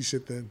Jay-Z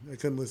shit then. I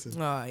couldn't listen.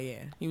 Oh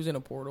yeah, he was in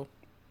a portal.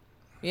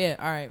 Yeah,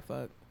 all right,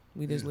 fuck.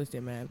 We just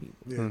listed mad people.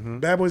 Yeah. Mm-hmm.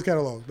 Bad Boys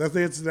catalog. That's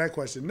the answer to that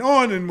question.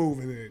 On and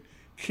moving it.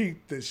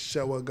 Keep the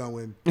show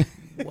going.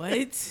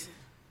 What?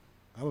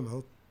 I don't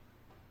know.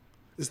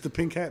 It's the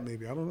pink hat,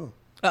 maybe. I don't know.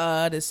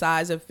 The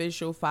size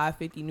official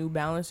 550 New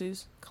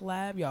Balances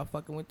collab. Y'all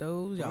fucking with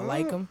those? Y'all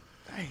like them?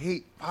 I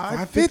hate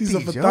 550s are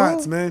for 550s, yo.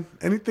 thoughts, man.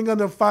 Anything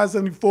under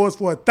 574 is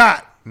for a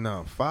thought.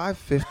 No,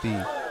 550.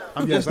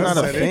 I'm Yes, just not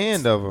I a said it.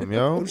 fan of them,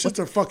 yo. Them shits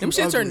are fucking Them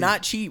shits are ugly.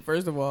 not cheap.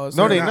 First of all, No,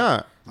 so- they not.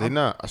 not. They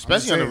not.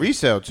 Especially on the saying.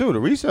 resale too. The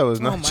resale is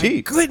Oh not my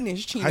cheap.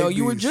 goodness, Chino, Hype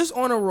you were beast. just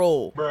on a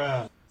roll.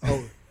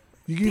 Oh,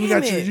 you even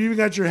Damn got your it. you even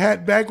got your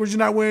hat backwards. You're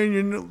not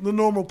wearing the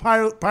normal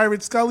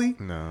pirate Scully.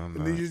 No, I'm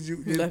And then not. you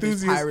Left his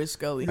enthusiast. Pirate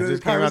Scully. I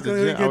just came Pirate out the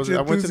Scully gym. get you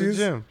I went to the enthusiast.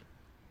 gym.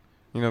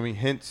 You know what I mean?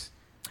 Hence,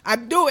 I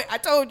do it. I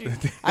told you.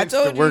 I It's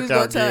told the you he was gonna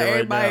workout tell gear right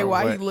everybody now,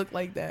 why but- he looked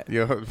like that.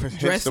 yo, hence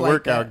Dressed the like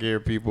workout that. gear,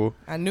 people.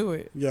 I knew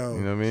it. Yo,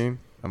 You know what I mean?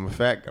 I'm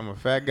a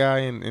fat guy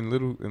in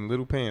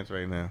little pants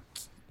right now.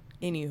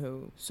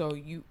 Anywho, so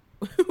you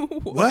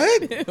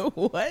What?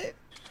 what?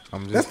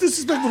 I'm that's just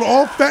disrespectful to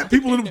all fat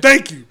people. In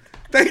Thank you.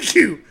 Thank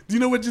you. Do you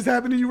know what just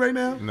happened to you right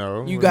now?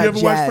 no. You You got- ever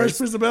watch Fresh jazzed.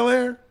 Prince of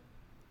Bel-Air?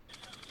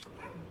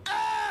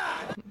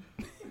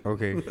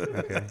 okay.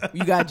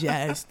 You got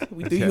jazzed.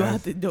 We threw you Jazzed.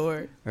 out the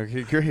door.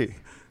 Okay, great.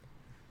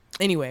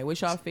 Anyway,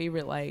 what's your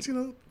favorite like You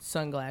know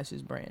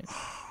sunglasses brand?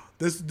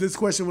 this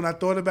question. When I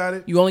thought about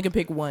it, You only can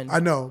pick one. I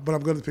know, but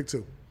I'm gonna pick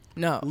 2.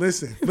 No.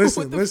 Listen.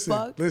 What the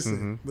fuck?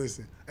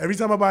 Listen. Every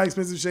time I buy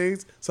expensive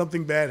shades,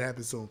 something bad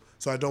happens to them,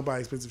 so I don't buy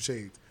expensive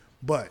shades.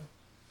 But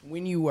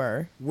When you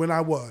were. when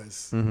I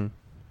was,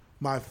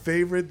 my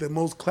favorite, the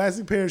most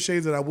classic pair of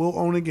shades that I will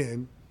own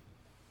again,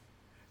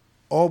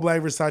 all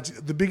black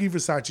Versace, the Biggie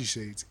Versace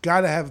shades.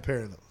 Gotta have a pair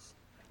of those.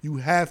 You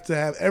have to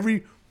have,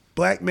 every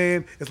black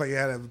man, it's like you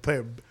gotta have a pair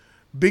of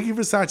Biggie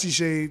Versace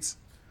shades,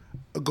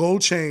 a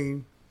gold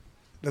chain.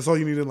 That's all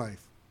you need in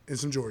life. And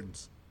some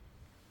Jordans.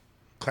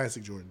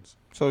 Classic Jordans.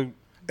 So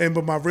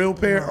But my real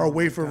pair are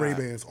wafer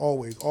Ray-Bans,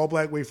 always. All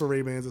black wafer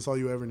Ray-Bans, that's all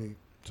you ever need.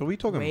 we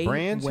talking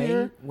brands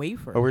here?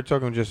 Wafer. Or we're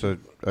talking just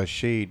a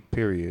shade,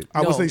 period. I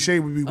would No. say shade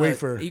would be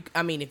wafer.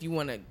 I mean, if you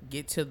want to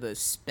get to the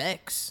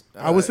specs.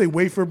 I would say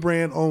wafer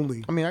brand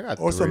only. I mean, I got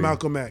Or some 3.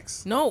 Malcolm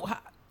X. No.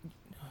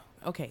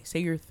 Okay, say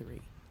you're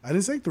 3. I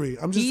didn't say 3.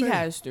 I'm just He saying.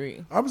 has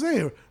 3. I'm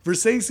saying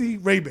Versace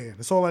Ray-Ban.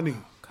 That's all I need.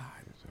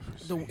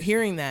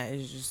 Hearing that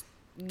is just.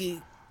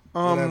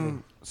 Whatever.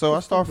 So I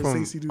start from.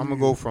 Versace do I'm gonna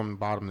you. go from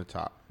bottom to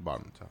top.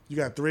 You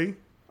got 3?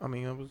 I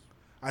mean,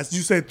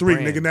 You said 3,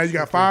 Brands. nigga. Now you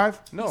got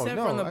 5. He said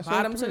from the I said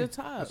bottom to 3. the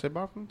top. I said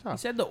bottom from the top. He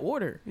said the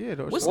order. Yeah,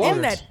 those What's orders.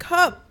 in that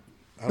cup?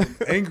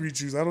 Angry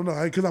juice. I don't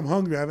know because I'm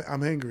hungry.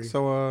 I'm hangry.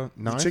 So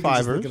The 9 chicken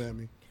just fivers. looking at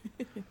me.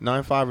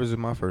 9 fivers is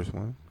my first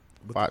one.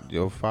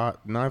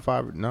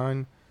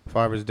 9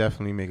 fivers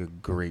definitely make a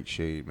great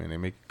shade, man. They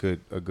make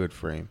a good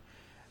frame.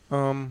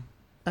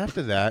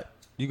 After that,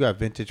 you got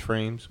vintage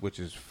frames, which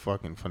is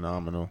fucking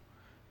phenomenal.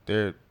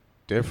 Their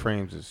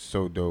frames is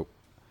so dope.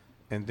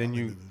 And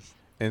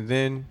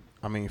then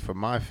I mean, for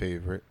my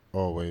favorite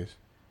always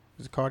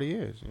is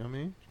Cartiers. You know what I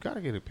mean? You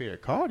gotta get a pair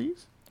of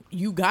Cartis.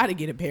 You got to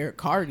get a pair of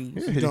Cardis.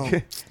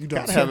 Yeah, You don't.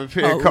 gotta have a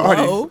pair of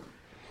Cartis.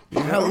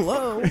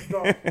 Hello.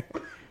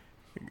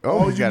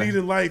 All you need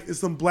in life is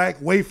some black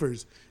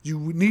wafers. You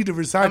need the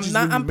Versace.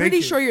 I'm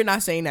pretty sure you're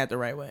not saying that the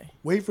right way.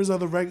 Wafers are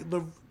the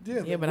regular.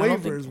 Yeah, but I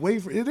don't wafers.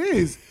 Wafer. It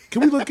is.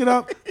 Can we look it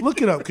up?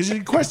 Look it up because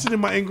you're questioning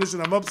my English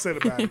and I'm upset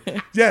about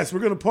it. Yes, we're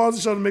gonna pause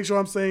the show to make sure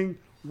I'm saying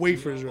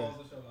wafers right.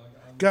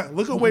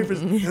 Look at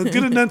wafers and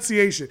get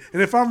enunciation.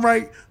 And if I'm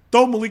right,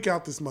 throw Malik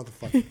out this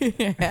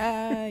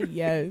motherfucker.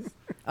 Yes.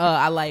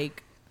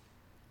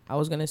 I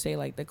was going to say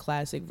like the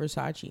classic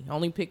Versace. I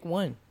only picked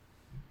one.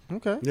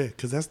 Okay. Yeah,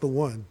 because that's the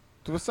one.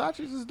 The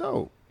Versace's is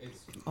dope. It's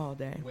All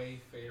day. way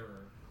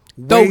fairer.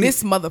 Throw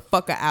this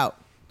motherfucker out.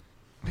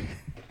 I'm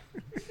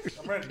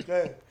ready. Go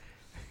ahead.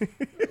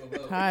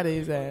 Tired of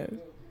his ass.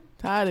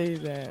 Tired of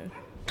his ass.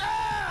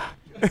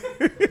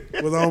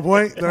 Was I on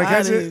point? Did I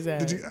catch Tired of it? his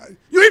ass. Did you?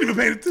 You ain't even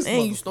paid it this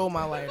And you motherfucker. stole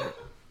my lighter.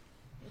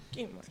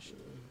 Give me my shit.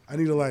 I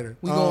need a lighter.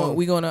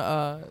 We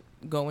gonna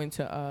go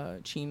into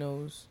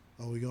Chino's.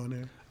 Oh, we going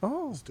there?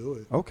 Oh. Let's do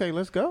it. Okay,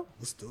 let's go.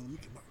 Let's do it.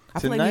 I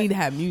feel like Tonight- we need to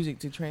have music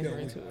to transfer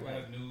into I it.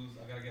 got news.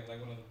 I gotta get like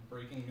one of the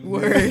breaking news.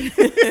 Word.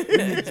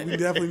 We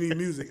definitely need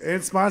music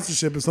and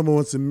sponsorship if someone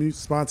wants to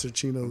sponsor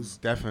Chino's.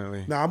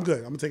 Definitely. Nah, I'm good.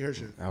 I'm gonna take her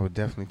shit. I would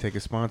definitely take a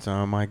sponsor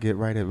on my Get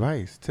Right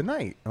Advice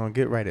tonight. On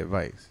Get Right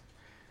Advice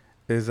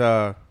is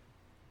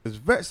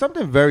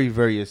something very,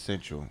 very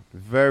essential.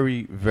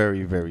 Very,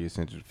 very, very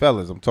essential,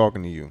 fellas. I'm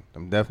talking to you.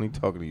 I'm definitely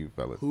talking to you,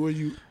 fellas. Who are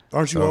you?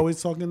 Aren't you So- always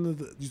talking to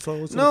the? You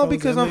talking to the No, fellas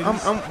because and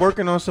I'm ladies?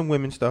 working on some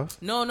women stuff.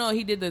 No,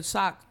 he did the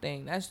sock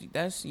thing. That's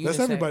unisex. That's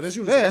everybody. That's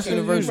universal. Yeah, that's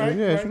universal. universal.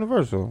 Yeah, it's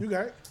universal. You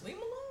got it. Leave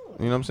him alone.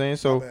 You know what I'm saying? My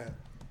So bad.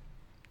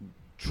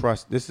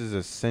 trust. This is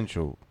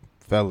essential,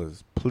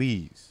 fellas.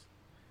 Please.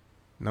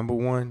 Number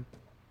one,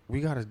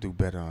 we got to do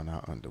better on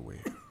our underwear.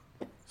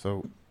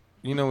 So,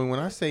 you know, when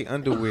I say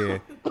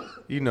underwear,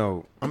 you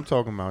know, I'm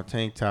talking about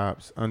tank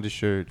tops,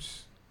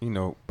 undershirts, you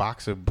know,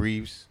 boxer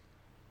briefs.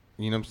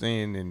 You know what I'm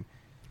saying? And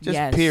just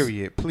Yes.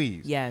 period,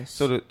 please. Yes.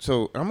 So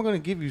I'm gonna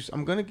give you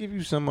some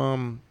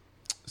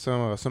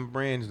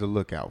brands to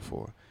look out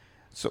for.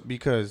 So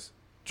because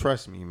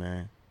trust me,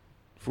 man,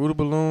 Fruit of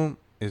Balloon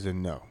is a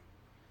no.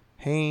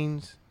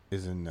 Hanes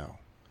is a no.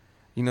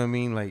 You know what I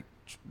mean? Like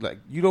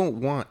you don't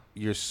want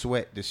your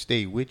sweat to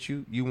stay with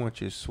you. You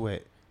want your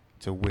sweat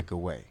to wick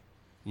away.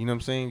 You know what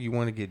I'm saying? You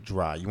want to get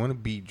dry. You want to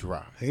be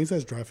dry. Haynes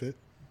has dry fit.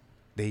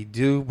 They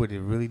do, but it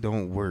really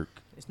don't work.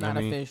 It's You know not what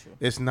I mean? official.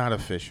 It's not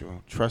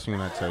official. Trust me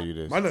when I tell you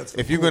this. My nuts are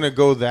If you're full. gonna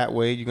go that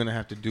way, you're gonna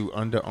have to do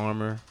Under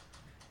Armour,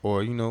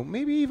 or you know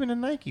maybe even a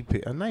Nike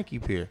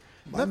pair.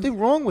 Nothing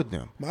wrong with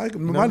them. My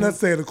what I nuts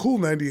say a cool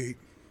 98.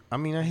 I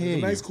mean, I hear It's a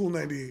you. nice cool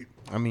 98.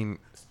 I mean,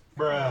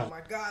 Oh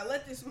my God,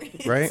 let this man.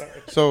 right?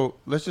 So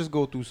let's just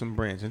go through some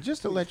brands, and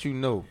just to let you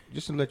know,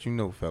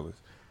 fellas,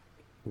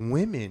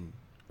 women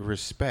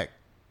respect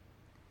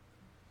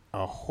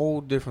a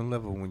whole different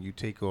level when you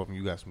take off and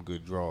you got some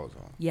good drawers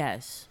on.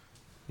 Yes.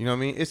 You know what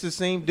I mean? It's the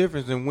same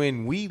difference than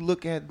when we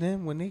look at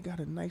them when they got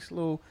a nice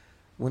little,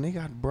 when they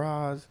got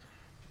bras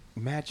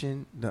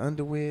matching the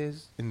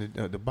underwears and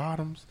the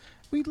bottoms.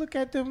 We look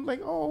at them like,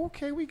 oh,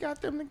 okay, we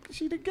got them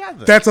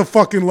together. That's a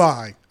fucking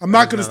lie. I'm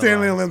not going to That's not a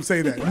stand there and lie. let him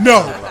say that.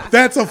 No,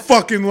 that's a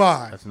fucking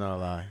lie. That's not a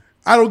lie.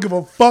 I don't give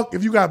a fuck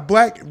if you got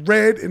black,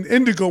 red, and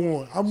indigo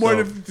on. I'm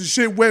worried So- if the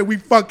shit wet, we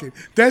fucking.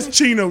 That's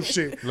Chino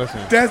shit. Listen.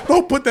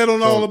 Don't put that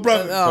on all the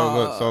brothers.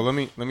 So let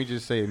me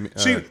just say,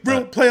 Chino,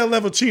 real player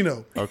level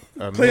Chino. a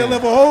Player man-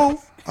 level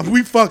Hove,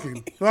 we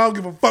fucking. I don't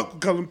give a fuck what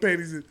color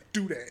panties is.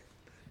 Do that.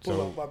 Pull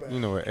So up my bad.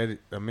 you know,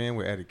 a man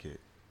with etiquette.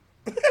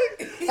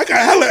 I got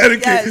hella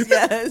etiquette.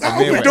 Yes. I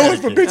man open with doors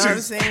for etiquette. You know what I'm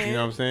bitches. saying? You know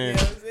what I'm saying?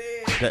 You know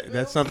what I'm saying?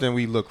 That's something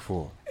we look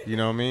for. You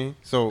know what I mean?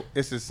 So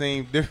it's the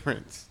same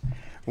difference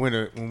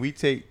when we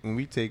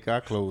take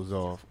our clothes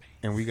off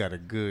and we got a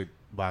good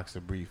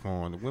boxer brief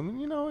on. The women,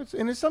 you know,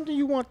 it's something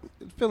you want,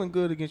 feeling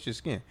good against your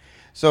skin.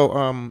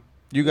 So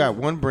you got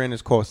one brand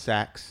that's called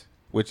Sax,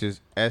 which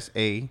is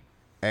SAXX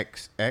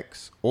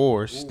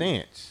or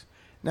Stance.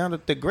 Now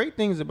the great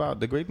thing about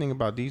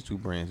these two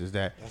brands is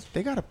that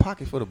they got a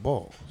pocket for the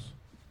balls,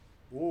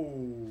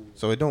 Ooh.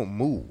 so it don't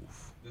move.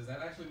 Does that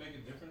actually make a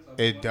difference?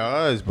 It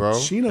does, bro.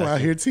 Chino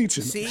out here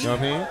teaching. See? You know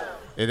what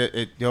I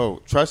mean?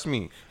 Yo, trust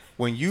me.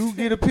 When you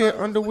get a pair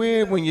of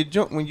underwear, when you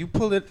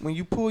pull your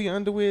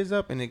underwears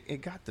up and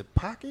it got the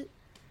pocket,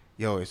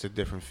 Yo, it's a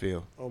different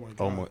feel. Oh my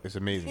god. Almost, it's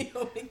amazing.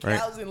 Yo, Right.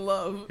 Cows in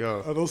love.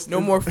 Yo, Are those, No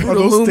more are Fruit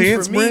those Looms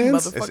Stance for me,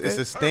 brands? motherfucker. it's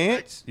a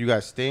stance. You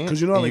got stance,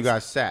 'Cause you know, and like, you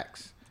got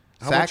sacks.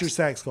 How much your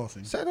sacks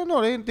costing? I don't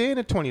know. They're in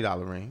the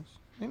 $20 range.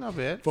 They're not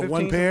bad. For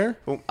one 15. pair?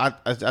 Well,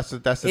 that's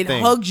the It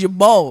thing. hugs your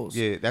balls.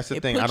 Yeah, that's the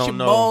It thing. puts I don't your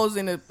know. balls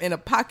in a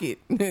pocket.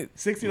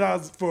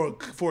 $60 for a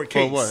For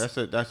case.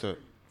 what? That's a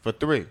for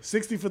 3.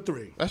 60 for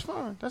 3. That's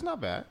fine. That's not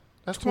bad.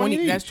 That's 20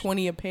 each. That's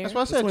 20 a pair. That's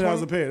what I That's said.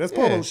 $20 a pair. That's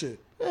polo shit.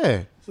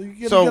 Yeah. So you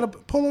get, So- get a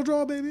polo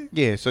draw, baby?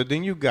 Yeah. So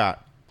then you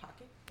got.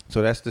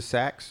 So that's the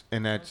sacks,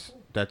 and that's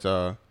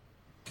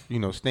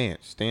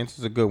stance. Stance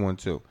is a good one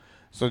too.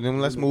 So then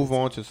let's move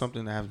on to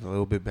something that has a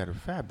little bit better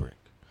fabric.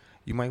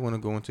 You might want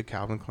to go into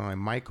Calvin Klein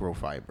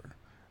microfiber.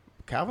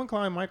 Calvin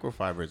Klein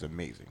microfiber is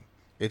amazing.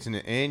 It's in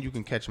the end you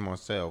can catch them on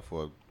sale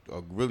for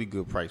a really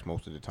good price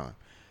most of the time.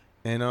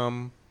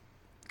 And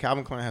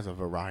Calvin Klein has a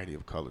variety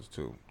of colors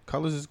too.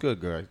 Colors is good,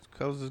 guys.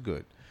 Colors is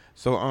good.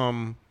 So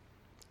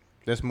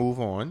let's move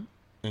on.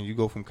 And you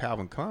go from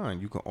Calvin Klein.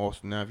 You can also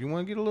now if you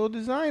want to get a little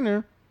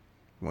designer,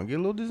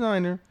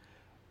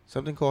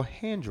 something called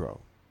Handro,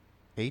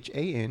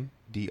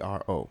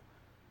 Handro,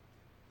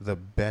 the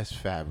best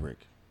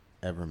fabric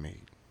ever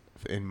made,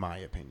 in my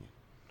opinion.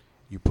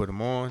 You put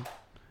them on.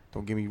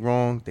 Don't get me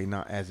wrong, they're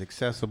not as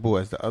accessible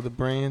as the other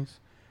brands.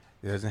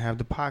 It doesn't have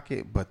the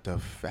pocket, but the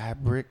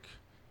fabric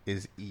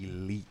is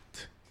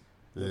elite,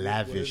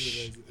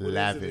 lavish. What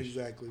is it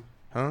exactly?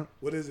 Huh?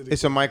 What is it?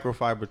 It's a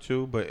microfiber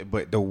too,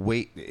 but the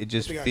weight, it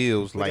just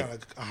feels like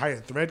got a higher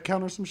thread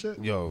count or some shit.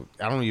 yo.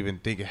 I don't even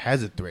think it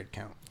has a thread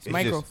count. It's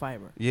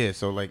microfiber. Yeah,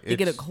 so like You it's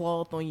get a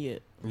cloth on your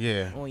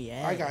yeah.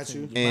 ass. I got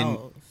you. and your And,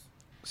 balls.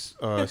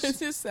 It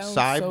just sounds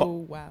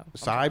so wow.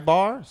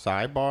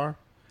 Sidebar.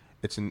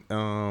 It's an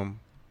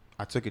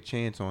I took a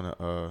chance on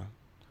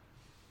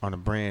a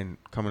brand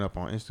coming up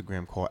on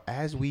Instagram called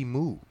As We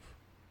Move.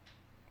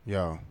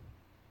 Yo,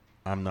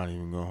 I'm not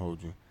even gonna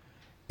hold you.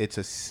 It's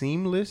a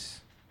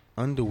seamless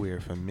underwear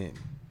for men.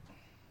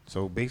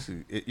 So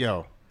basically,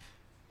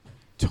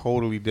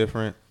 totally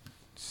different.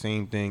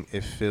 Same thing.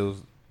 It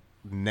feels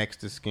next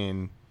to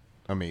skin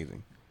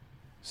amazing.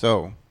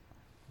 So,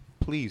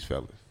 please,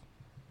 fellas,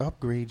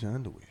 upgrade your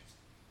underwear.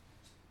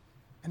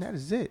 And that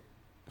is it.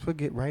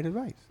 Forget right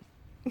advice.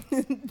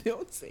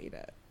 Don't say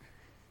that.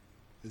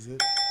 Is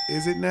it?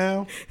 Is it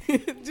now,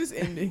 Just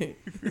end it.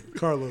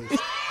 Carlos?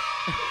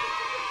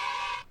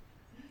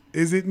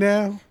 Is it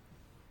now?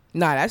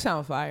 Nah, that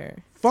sound fire.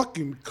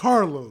 Fucking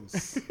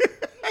Carlos.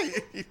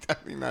 You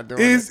definitely not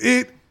doing Is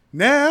it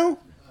now?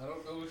 I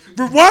don't know what you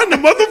Rewind the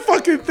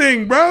motherfucking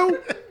thing, bro.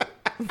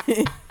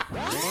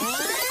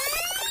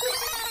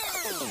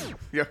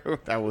 Yo,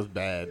 that was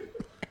bad.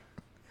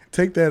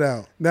 Take that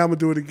out. Now I'm gonna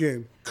do it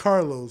again.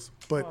 Carlos,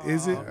 but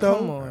is it though?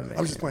 Come on, man.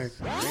 I'm just playing.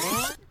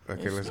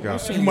 Okay, let's go.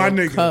 My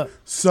nigga. Cup.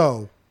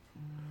 So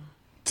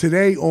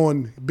today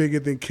on Bigger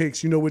Than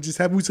Kicks, you know what just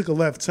happened? We took a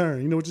left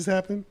turn. You know what just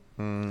happened?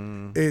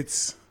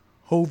 It's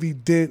Hovey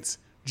Dent's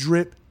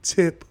drip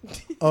tip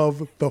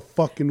of the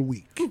fucking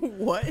week.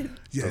 What?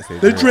 Yes, Okay,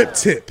 the good. drip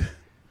tip.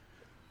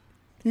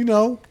 You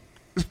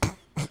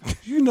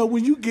know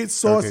when you get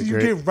saucy, Okay, you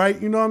great. get right.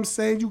 You know what I'm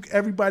saying?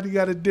 Everybody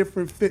got a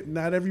different fit.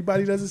 Not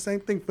everybody does the same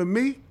thing. For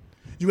me,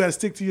 you got to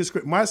stick to your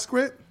script. My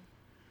script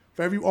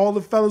for all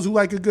the fellas who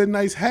like a good,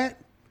 nice hat.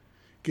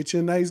 Get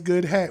you a nice,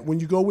 good hat. When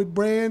you go with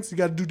brands, you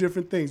got to do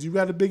different things. You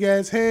got a big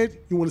ass head,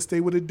 you want to stay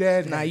with a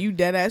dad hat. Nah, you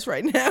dead ass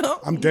right now.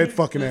 I'm dead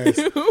fucking ass.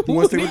 You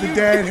want to stay with the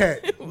dad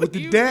hat. With the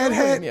you dad doing,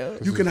 hat, yo?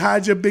 you can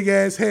hide your big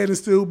ass head and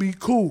still be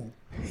cool.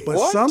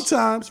 But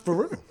sometimes,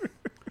 for real,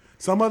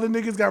 some other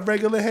niggas got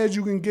regular heads.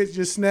 You can get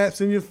your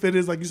snaps and your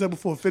fitteds. Like you said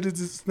before, fitteds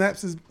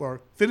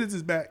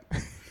is back.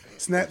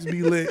 Snaps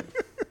be lit.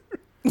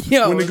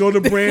 Yo, When they go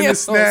to brand yo, of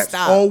snaps,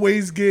 stop.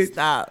 always get.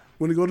 Stop.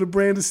 When they go to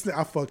brand of snaps,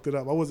 I fucked it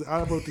up. I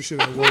wrote this shit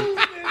at work.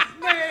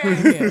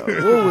 Yo,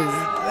 what was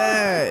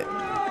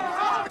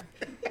that?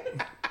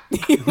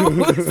 What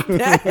was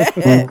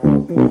that?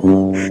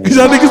 Cause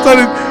y'all niggas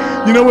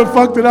started, you know what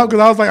fucked it up? Cause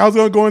I was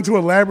gonna go into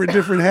elaborate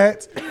different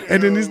hats,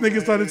 and then these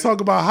niggas started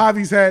talking about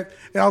Javi's hat,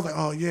 and I was like,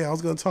 oh yeah, I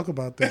was gonna talk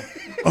about that.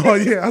 Oh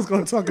yeah, I was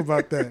gonna talk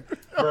about that.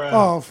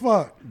 Oh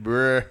fuck.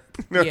 Bruh.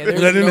 Yeah, I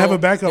didn't have a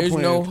backup there's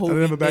plan. No I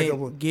didn't have a backup Dent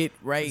plan. Get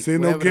right. See,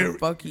 no, Whatever the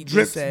fuck he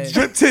drip, just said.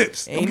 drip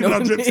tips. I'm Ain't giving no-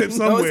 out drip tips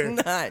no, somewhere.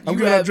 it's not. I'm You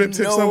giving out have drip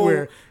tips no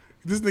somewhere.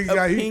 This nigga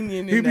guy,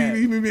 opinion he in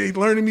that. be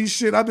learning me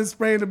shit. I've been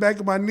spraying the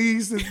back of my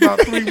knees since about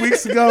 3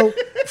 weeks ago.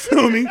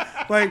 Feel me?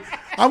 Like,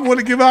 I want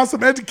to give out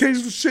some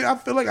educational shit. I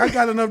feel like I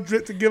got enough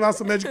drip to give out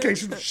some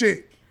educational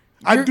shit.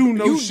 I do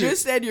know You shit.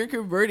 just said you're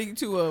converting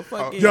to a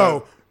fucking.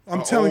 Yo,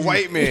 I'm telling old you.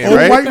 white man, Old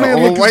right? white man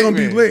Old look is white going to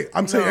be man. lit.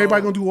 I'm telling you, No.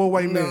 everybody going to do old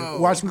white No. man.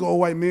 Watch me go old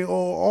white man.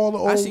 All the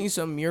old. I seen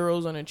some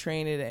murals on the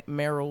train today.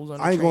 Murals on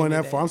the I ain't train going that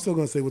today. far. I'm still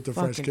going to stay with the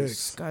fresh Fucking kicks.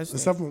 disgusting.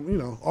 Except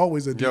for,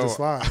 always a Yo, Adidas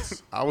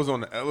slides. I was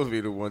on the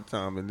elevator one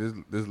time, and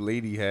this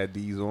lady had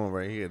these on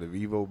right here, the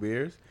Vivo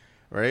Bears,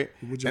 right?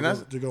 Would you, And I go,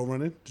 s- did you go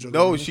running? Did you go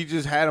No, running? she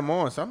just had them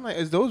on. So I'm like,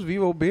 is those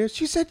Vivo Bears?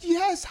 She said,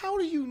 yes. How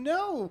do you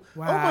know? Oh,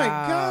 my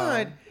Wow.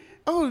 God.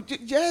 Oh,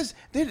 yes.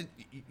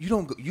 You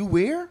don't go, you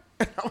wear?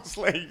 I was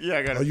like, yeah,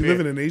 I got. Oh, you live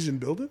in an Asian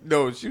building?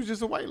 No, she was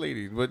just a white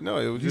lady, but no,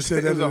 it was You just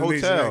said it was that a in an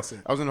Asian hotel.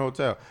 accent. I was in a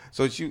hotel,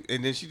 so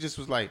then she just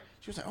was like,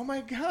 oh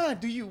my god,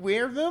 do you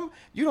wear them?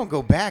 You don't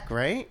go back,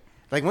 right?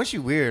 Like once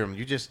you wear them,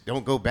 you just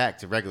don't go back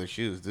to regular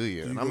shoes, do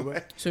you? And I'm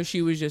like, So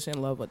she was just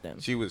in love with them.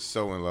 she was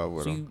so in love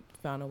with So them. you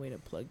found a way to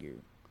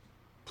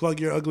plug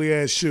your ugly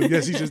ass shoe.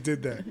 Yes, he just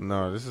did that.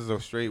 No, this is a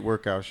straight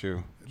workout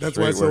shoe. That's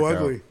Straight why it's so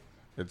workout. ugly.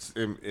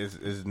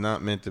 It's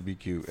not meant to be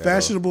cute.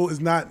 Fashionable is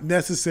not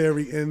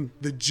necessary in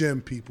the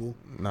gym, people.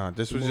 Nah,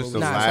 this was just the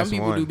Nah, last some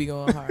people one. do be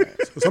going hard.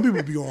 Some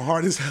people be going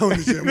hard as hell in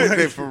the gym.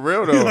 Hey, for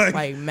real though.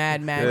 Like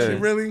mad Yeah.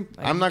 shit. Really? Like,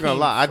 I'm not you gonna came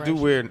lie. I do fresh.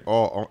 wear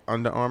all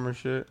Under Armour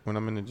shit when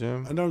I'm in the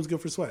gym. I know it's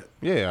good for sweat.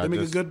 Yeah, They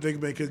make a good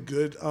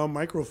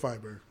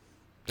microfiber.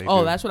 They Oh,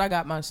 do. that's what I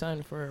got my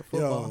son for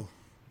football.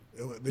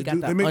 Yo, He got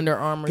the Under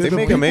Armour. They the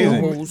make people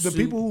amazing. who- the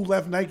people who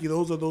left Nike,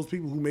 those are those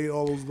people who made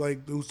all those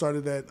who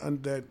started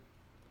that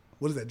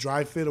what is that,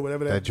 dry fit or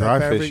whatever That dry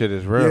fit fabric? shit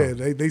is real.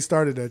 Yeah, they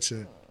started that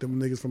shit.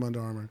 Them niggas from Under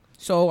Armour.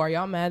 So are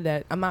y'all mad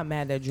that I'm not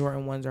mad that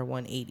Jordan 1s are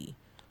 180.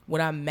 What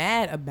I'm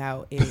mad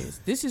about is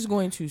this is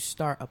going to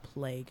start a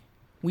plague.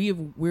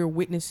 We're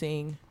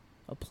witnessing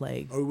a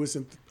plague. Are we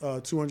wishing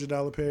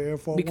 $200 pair of Air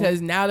Force Because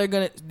now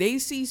they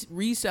see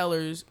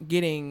resellers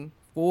getting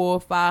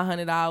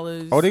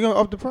 $400-$500. Oh, they gonna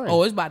up the price.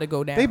 Oh, it's about to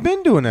go down. They've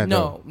been doing that.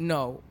 though.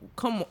 No,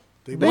 come on.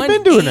 They've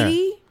been doing that.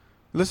 180?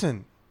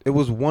 Listen, it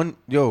was ones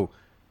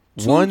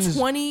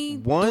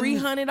 $220,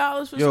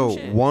 $300 for some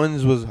shit.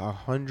 ones was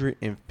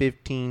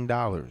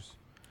 $115.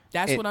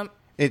 That's what I'm.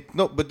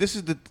 But this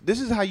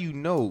is how you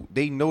know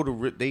they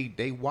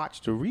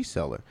watch the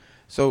reseller.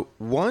 So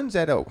ones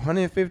at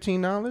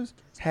 $115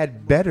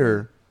 had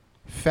better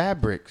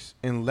fabrics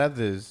and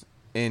leathers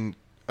and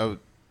I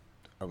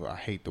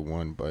hate the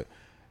one, but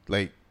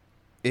like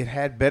it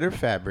had better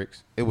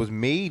fabrics. It was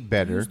made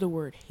better. Use the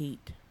word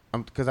hate.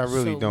 Because I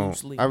really So don't.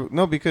 loosely.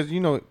 No, because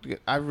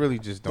I really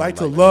just don't like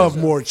to like love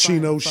this. more Fine,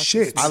 Chino fucking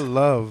shit. I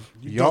love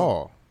You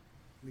y'all.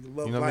 Nigga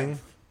love You know what I mean?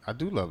 life. I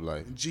do love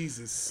life. And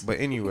Jesus. But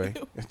anyway,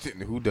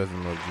 who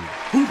doesn't love Jesus?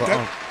 Who But,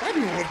 I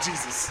don't love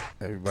Jesus.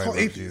 everybody Call loves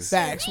atheists. Jesus.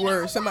 Facts.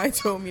 Word. Somebody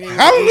told me. They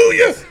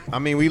Hallelujah. I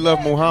mean, we love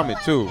Muhammad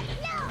too.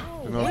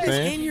 You know what What I'm is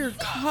saying? in your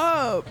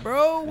cup,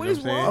 bro? What You know is what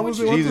I'm saying? wrong I with was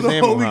you? on to Jesus the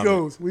and Holy Muhammad.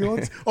 Ghost. We on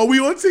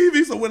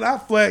TV, so when I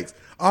flex,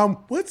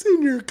 what's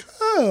in your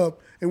cup?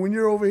 And when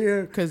you're over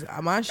here Because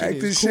my shit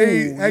acting is cool.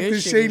 acting Your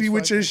shit shady is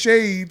with your fucking-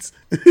 shades,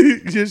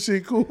 your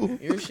shit cool.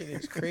 Your shit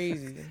is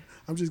crazy.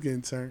 I'm just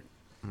getting turned.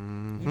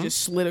 You just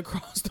slid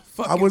across the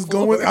fucking I was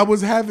floor. that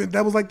was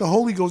like the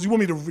Holy Ghost. You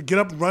want me to get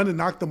up, run, and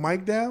knock the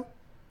mic down?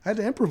 I had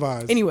to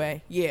improvise.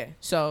 Anyway, yeah.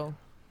 So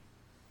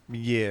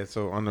Yeah.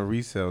 So on the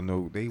resale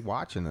note, they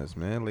watching us,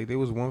 man. Like they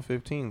was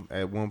 115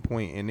 at one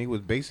point, and they was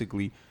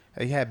basically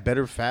they had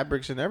better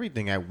fabrics and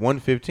everything at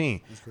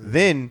 115.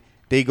 Then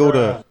they go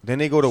to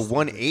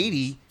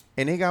 180,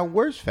 and they got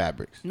worse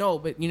fabrics. no,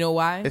 but you know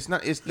why? It's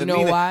not. It's You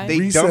know why? They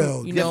Resale.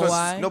 dumb, You know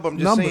why? No, but I'm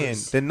just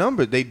Numbers. saying the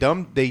number. They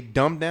dumb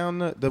down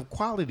the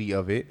quality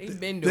of it. They've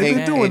been doing They've been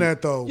that. doing And-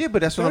 that though. Yeah,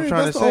 but that's what I'm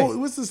trying That's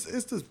to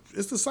say.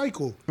 It's the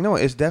cycle. No,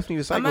 it's definitely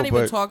the cycle. I'm not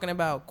even but talking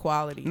about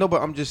quality. no,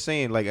 but I'm just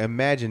saying. Like,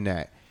 imagine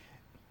that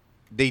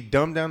they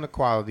dumb down the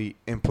quality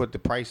and put the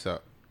price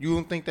up. You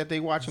don't think that they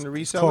watching the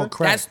It's called reseller?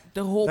 crack. That's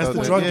the whole That's the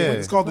point. drug Yeah. game.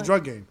 It's called the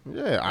drug game.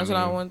 Yeah, That's what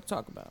I wanted to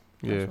talk about.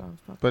 That's Yeah, what I was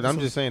talking but I'm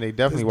just saying they It's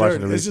definitely watching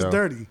dirty. the It's just resale.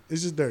 dirty.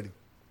 It's just dirty. It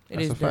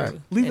That's is a fact.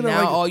 dirty. Leave And it at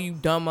now like- all you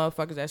dumb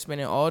motherfuckers that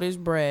spending all this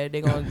bread,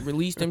 they gonna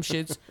release them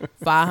shits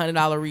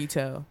 $500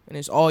 retail, and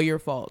it's all your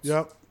fault.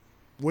 Yep.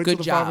 Wait Good till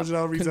the job.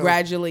 $500 retail.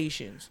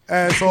 Congratulations.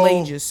 Asshole.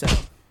 Played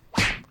yourself.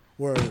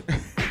 Word.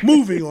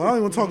 Moving on. I don't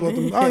even talk about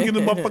them. I don't give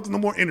them motherfuckers no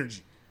more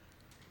energy.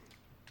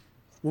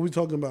 What we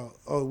talking about?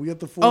 Oh, we got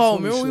the 420 Oh,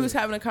 remember shit. we was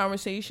having a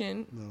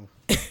conversation? No.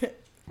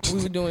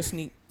 We were doing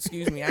sneak.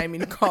 Excuse me, I didn't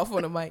mean to cough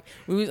on the mic.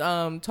 We was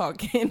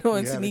talking on We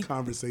had a sneak.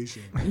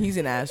 conversation. He's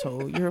an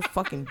asshole. You're a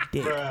fucking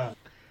dick.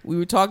 We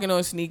were talking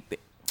on sneak.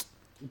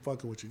 I'm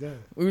fucking with you, guys.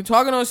 We were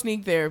talking on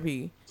sneak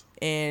therapy,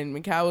 and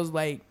Mikal was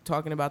like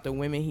talking about the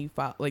women he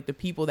like the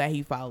people that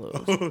he follows.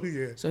 Oh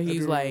yeah. So I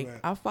he's do like,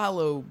 remember that. I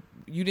follow.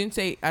 You didn't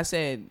say. I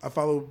said I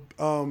follow.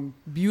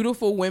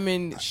 beautiful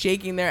women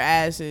shaking their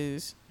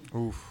asses.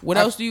 Oof. What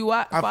else do you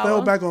watch? I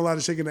fell back on a lot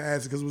of shaking the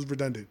ass because it was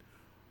redundant.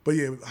 But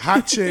yeah,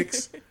 hot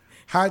chicks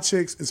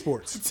and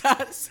sports,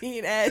 Tired of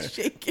seeing ass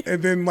shaking.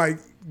 and then like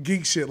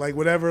geek shit, like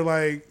whatever,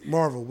 like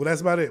Marvel. But that's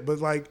about it. But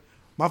like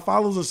my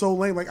followers are so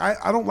lame. Like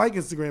I don't like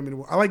Instagram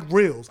anymore. I like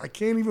Reels. I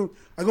can't even.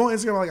 I go on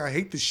Instagram like I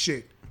hate this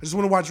shit. I just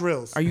want to watch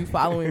Reels. Are you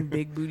following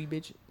big booty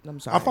bitches? I'm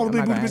sorry. I follow I'm big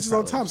not booty gonna bitches all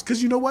ask the time fellas.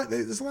 because you know what?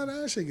 There's a lot of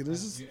ass shaking.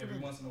 This is Every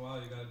once in a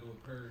while, you gotta do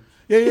a purge.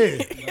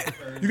 yeah. You gotta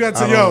purge. You got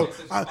to I yo,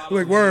 don't-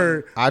 like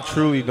word. I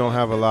truly don't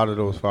have a lot of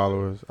those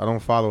followers. I don't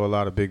follow a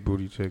lot of big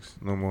booty chicks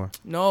no more.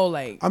 No,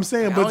 like I'm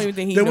saying, I but don't even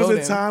think he there was know a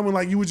them. time when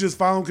like you would just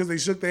follow them because they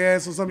shook their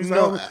ass or something. He's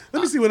No, like, oh,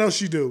 let me see what else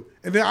you do.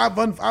 And then I've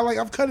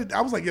cut it.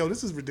 I was like, yo,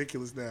 this is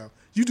ridiculous now.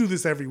 You do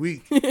this every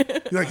week.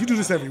 You're like, you do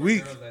this every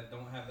week. Girls that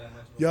don't have that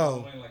much of a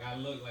Yo. following, like I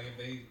look like if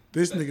they.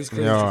 This nigga's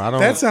crazy. Yo, I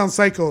don't- That sounds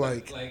psycho.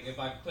 Like Like if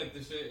I click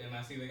the shit and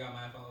I see they got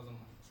mad followers, I'm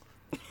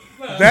like,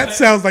 That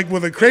sounds like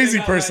what a crazy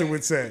person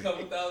would say. A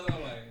couple thousand,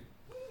 I'm like,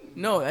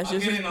 No, that's I'll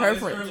just get his in on this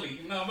preference. early.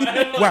 No,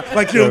 man. Wow,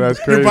 like Yo, you're that's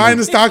crazy. buying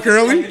the stock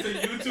early. Into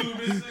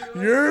YouTube and shit.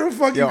 You're a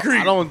fucking Yo,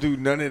 creep. I don't do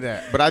none of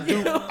that, but I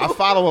do. I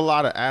follow a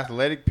lot of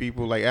athletic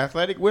people, like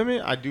athletic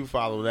women. I do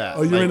follow that.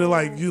 Oh, you're like, into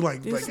like you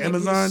like This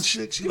Amazon nigga's-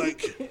 shit. She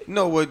like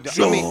No, what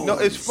I mean, no,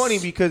 it's funny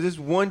because this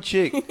one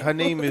chick, her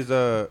name is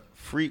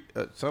Freak,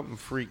 something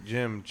Freak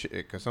Gym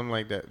chick or something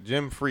like that,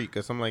 Gym Freak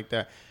or something like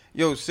that.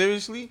 Yo,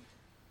 seriously,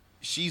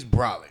 she's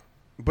brolic,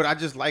 but I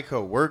just like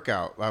her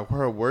workout, like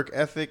her work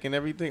ethic and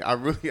everything. I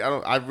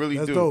really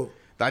That's do. dope.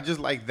 I just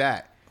like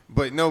that.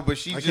 But no, but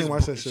she's I can't just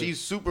watch that shit. she's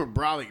super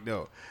brolic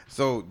though.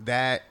 So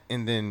that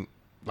and then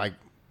like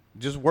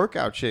just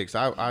workout chicks.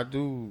 I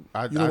do.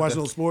 you don't watch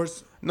no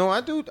sports. No,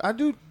 I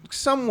do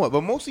somewhat,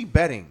 but mostly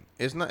betting.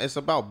 It's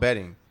about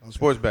betting,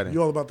 sports betting.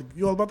 You all about the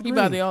He all green.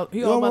 about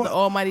the all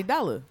almighty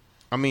dollar.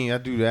 I mean, I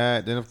do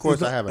that. Then of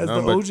course I have a as the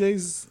number.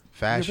 OJ's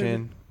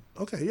Fashion.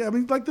 Okay, yeah, I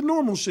mean like the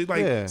normal shit,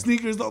 like Yeah.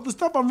 sneakers, the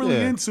stuff I'm really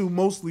Yeah. into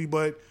mostly,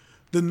 but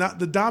the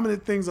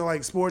dominant things are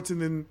like sports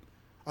and then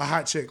a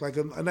hot chick, like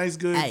a nice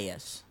good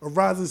Yes. a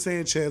Rosin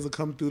Sanchez will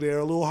come through there,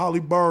 a little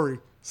Holly Berry,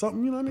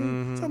 something, you know what I mean?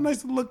 Mm-hmm. Something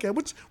nice to look at.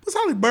 What's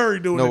Holly Berry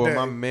doing No, today?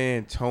 but my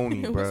man Tony,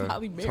 What's bro.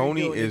 Halle Berry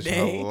Tony doing is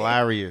today?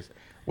 hilarious.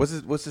 What's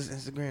his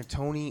Instagram?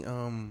 Tony,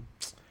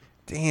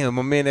 damn,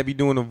 my man that be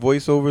doing the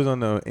voiceovers on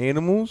the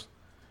animals.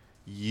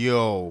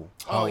 Yo,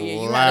 Oh hilarious.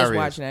 yeah, you had us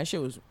watching that shit.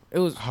 It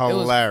was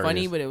Hilarious.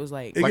 funny, but it was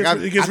like It Like, gets,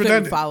 I- it I gets couldn't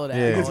redundant. follow that.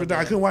 Yeah. It all gets redundant.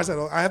 I day. couldn't watch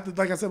that. I have to,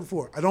 like I said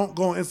before, I don't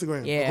go on Instagram.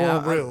 I go Yeah,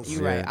 on Reels.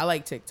 you're right. Yeah. I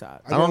like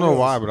TikTok. I don't know Reels.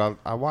 why, but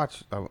I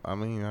watch. I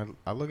mean,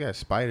 I look at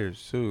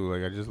spiders too.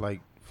 Like I just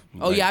like.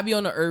 Oh like, yeah, I be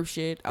on the Earth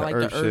shit. I The like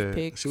Earth the Earth shit.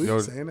 pics. Should we Yo.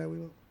 be saying that? We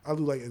don't. I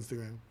do like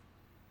Instagram.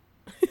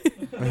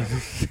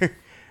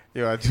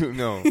 Yo, I do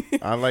know.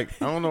 I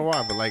don't know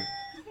why, but like,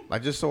 I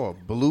just saw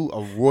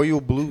a royal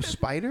blue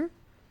spider,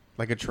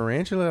 like a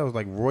tarantula that was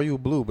like royal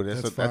blue. But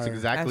that's That's that's fire.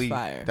 exactly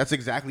That's fire.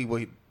 exactly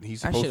what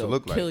he's That supposed shit'll to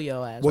look kill like.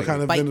 your ass. What Like,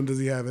 kind of bite. venom does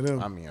he have in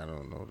him? I mean, I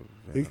don't know.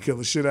 He can kill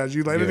the shit out of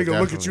you. Like Yeah, they gonna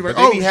look at you like,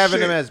 definitely. But oh they be having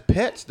shit. them as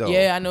pets though.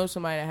 Yeah, I know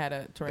somebody that had a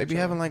tarantula. They be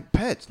having like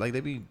pets. Like they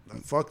be.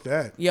 Fuck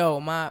that. Yo,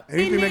 my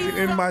Anything that can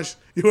end my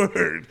you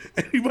heard.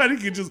 Anybody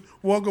can just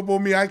walk up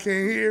on me I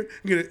can't hear,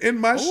 get it in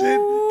my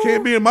shit.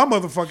 Can't be in my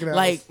motherfucking house.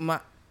 like my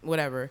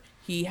whatever.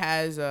 He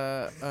has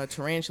a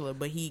tarantula,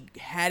 but he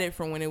had it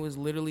from when it was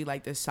literally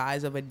like the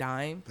size of a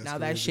dime. That's now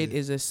that crazy. shit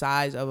is the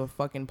size of a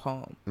fucking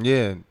palm.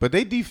 Yeah, but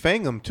they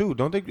defang them too,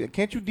 don't they?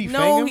 Can't you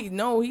defang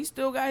them? He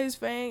still got his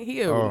fang.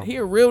 He Oh.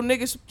 a real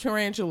nigga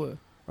tarantula.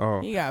 Oh,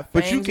 He got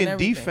but you fangs and can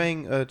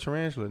everything. defang a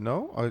tarantula,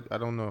 no? I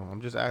don't know.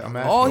 I'm asking.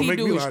 All Don't he make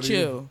me do lie is to you.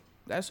 chill.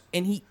 That's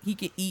and he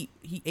can eat.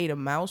 He ate a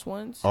mouse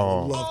once.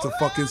 Oh, love to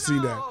fucking see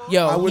that.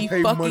 Yo, I would he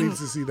pay fucking, money to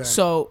see that.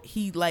 So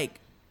he like,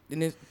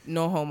 and it's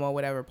no homo,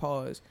 whatever.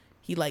 Pause.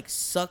 He like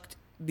sucked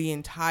the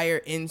entire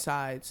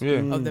insides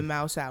Yeah. of the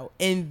mouse out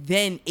and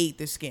then ate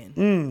the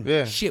skin.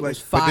 yeah. Shit Like, was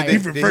but fire.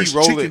 did Did reverse he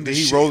roll chicken it? Did this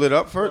he shit. roll it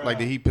up first? Like,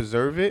 did he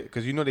preserve it?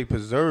 Because you know they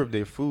preserve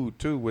their food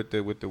too with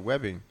the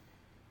webbing.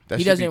 That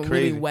He should be doesn't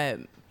crazy. really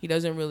web. He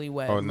doesn't really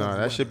web. Oh no,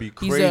 that should be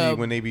He's crazy a-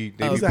 when they be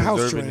He's a house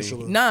preserving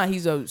tarantula. Nah,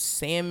 he's a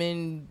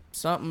salmon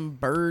something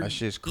bird. That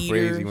shit's eater,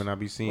 crazy when I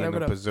be seeing whatever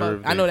them the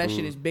preserve. fuck. I know their that shit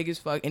food. is big as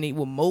fuck, and it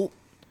will molt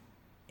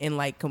and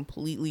like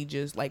completely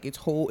just like its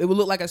whole. It would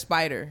look like a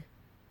spider.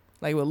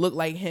 Like it would look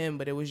like him,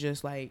 but it was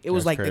just like it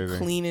was That's like the crazy.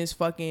 cleanest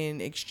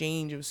fucking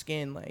exchange of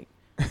skin. Like,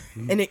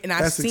 and I've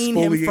That's seen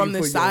him exfoliating from the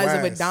for your size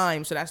of a ass.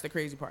 dime, so that's the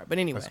crazy part. But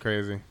anyway, That's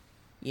crazy.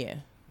 yeah.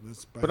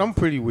 That's bad. But I'm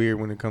pretty weird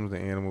when it comes to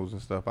animals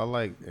and stuff. I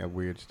like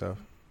weird stuff.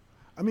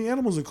 I mean,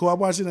 animals are cool. I'm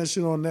watching that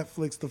shit on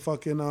Netflix. The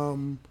fucking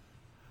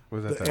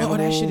What's the that? Oh,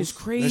 that shit animals. is That shit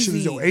crazy.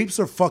 is, yo, apes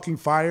are fucking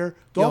fire.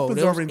 Dolphins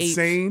those are apes-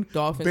 insane.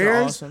 dolphins are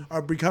Bears awesome.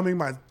 are becoming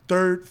my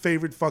third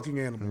favorite fucking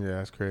animal. Yeah,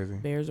 that's crazy.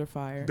 Bears are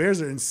fire.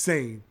 Bears are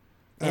insane.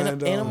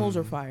 And, Animals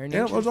are fire.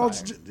 Nature's Animals, all,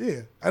 fire.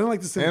 yeah. I don't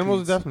like the centipedes.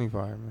 Animals are definitely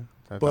fire, man.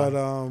 But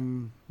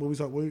what we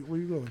talk? Where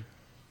you going?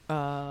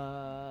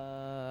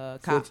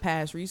 Cop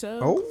pass resale.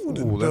 oh,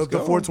 The let's go.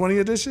 420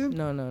 edition?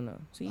 No.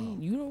 See,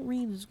 you don't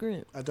read the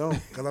script. I don't.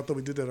 Cause I thought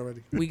we did that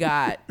already. We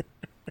got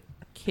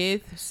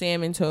Kith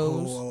salmon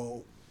toes,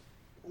 Oh,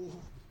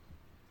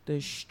 the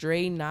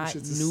Stray Knot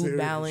shit's a New serious-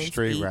 Balance.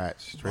 Stray 8. rat,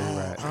 stray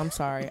rat, I'm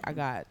sorry, I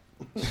got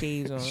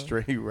shades on.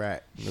 stray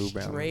rat. New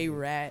Balance. Stray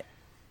Rat.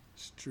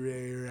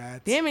 stray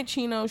rats. Damn it,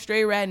 Chino.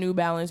 Stray Rat New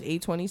Balance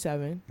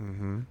 827.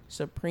 Mm-hmm.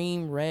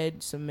 Supreme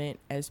Red Cement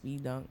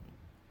SB Dunk.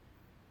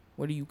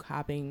 What are you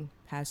copping,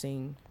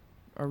 passing,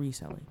 or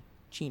reselling?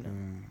 Chino.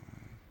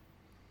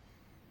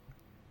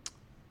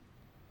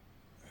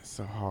 It's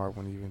a hard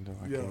one, even though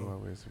I Yo. came up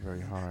with it. It's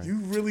very hard. You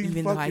really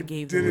Even though I fucking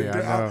gave did them-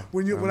 it. Yeah, I know.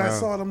 When I I know.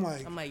 saw it, I'm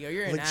like, I'm like, yo,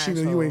 you're an Chino, asshole.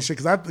 you ain't shit.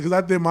 Cause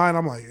I did mine.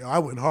 I'm like, yo, I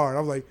went hard. I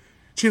was like,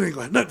 Chino ain't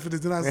going nothing for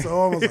this. And I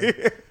saw, I was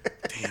like,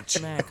 damn,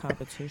 Chino. Mad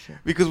competition.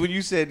 Because when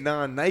you said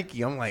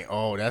non-Nike, I'm like,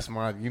 oh, that's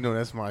my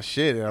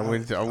shit. And I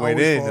went always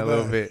in fall a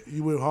little back. bit.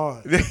 You went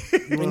hard. You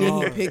And went then he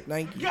hard. picked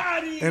Nike.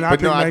 And But no,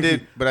 picked Nike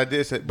I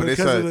did say, but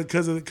it's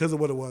because of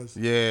what it was.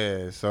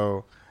 yeah.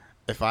 So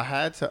if I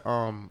had to,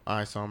 all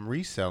right, so I'm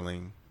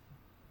reselling.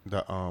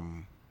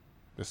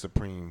 the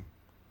Supreme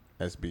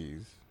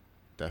SBs.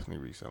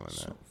 Definitely reselling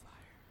So that. fire.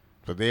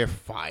 So they're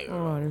fire.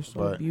 Oh, they're so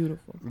but,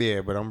 beautiful.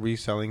 Yeah, but I'm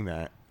reselling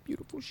that.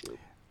 Beautiful shit.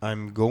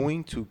 I'm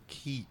going to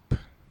keep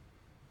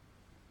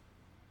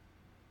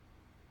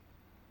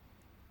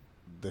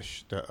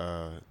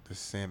the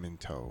salmon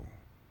toe,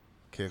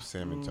 Kif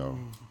salmon toe,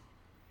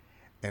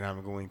 and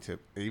I'm going to,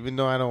 even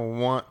though I don't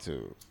want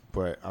to,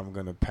 but I'm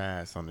gonna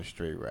pass on the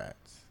straight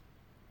rats.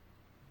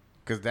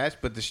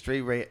 But the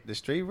straight rat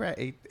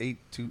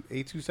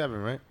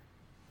 827, right?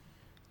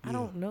 I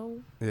don't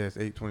know. Yeah, it's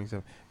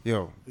 827.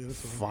 Yo, Yeah,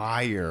 that's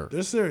fire.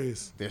 They're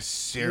serious. They're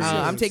serious.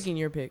 I'm taking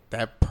your pick.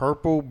 That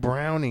purple,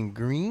 brown, and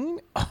green.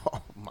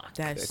 Oh my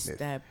That's goodness.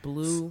 that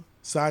blue.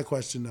 Side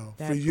question though,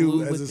 That for you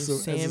blue as with a, the as a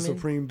salmon.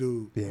 Supreme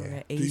dude, Yeah.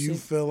 That do you Asics.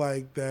 feel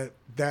like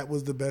that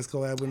was the best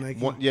collab with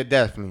Nike? Yeah,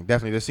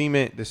 definitely. The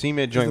cement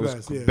joint the was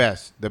best, yeah.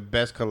 best. The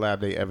best collab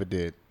they ever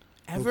did.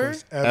 Ever?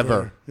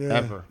 Ever. Yeah,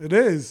 Ever. It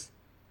is.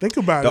 Think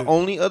about The it.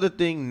 only other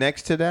thing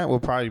next to that will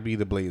probably be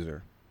the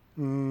blazer.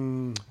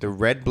 The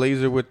red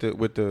blazer with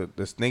the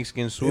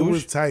snakeskin swoosh. It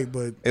was tight,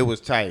 but It was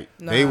tight.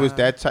 Nah, They was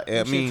that tight. I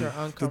Them shits mean, are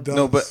the uncomfortable.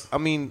 no, but dunks- I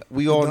mean,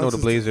 we all know dunks the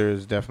is- blazer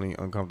is definitely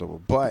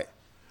uncomfortable. But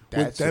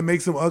that's that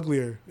makes them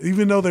uglier.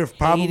 Even though they're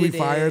probably Hated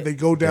fire, it. they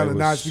go down They a was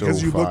notch because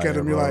so you look at fire,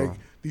 them, you're bro. like,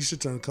 these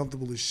shits are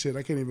uncomfortable as shit.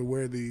 I can't even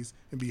wear these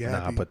and be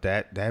happy. nah. But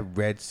that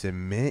red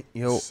cement,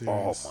 yo,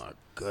 Serious. oh my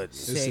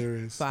goodness, It's Sick,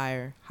 serious.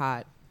 fire,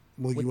 hot.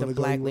 Well, with you the wanna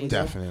go? black You wanna laser.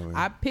 go? definitely.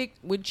 I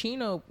picked what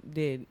Chino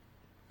did,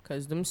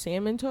 cause them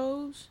salmon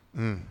toes,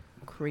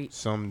 great.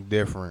 Something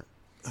different.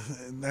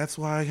 And that's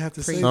why I have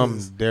to say Something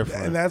this.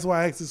 different. And that's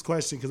why I asked this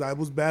question because I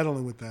was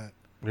battling with that.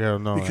 Yeah,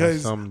 no, Because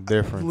that's something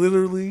different.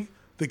 literally,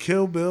 the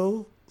Kill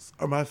Bills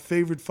are my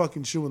favorite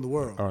fucking shoe in the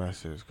world. Oh, that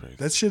shit is crazy.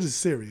 That shit is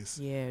serious.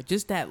 Yeah,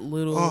 just that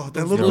little, Oh, that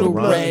those little little bit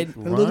of blood. red. A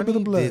little bit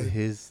of blood. did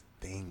his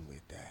thing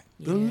with that.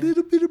 The Yeah.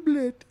 little bit of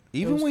blood.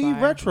 Even was when he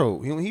fire. retro,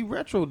 he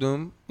retroed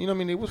them. You know, what I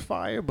mean, it was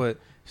fire, but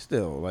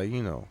still, like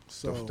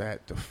So,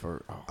 the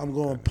fur. Oh, I'm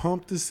going to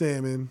pump the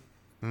salmon.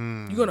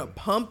 You gonna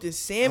pump the I'm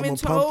salmon going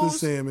to pump the toes?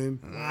 salmon.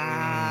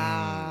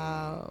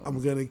 Wow.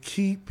 I'm going to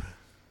keep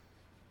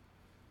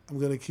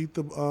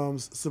the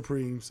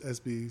Supremes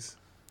SBs.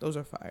 Those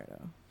are fire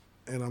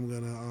though. And I'm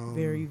going to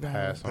Very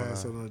valid.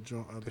 pass on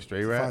on the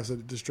straight rats?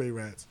 The straight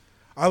rats.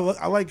 I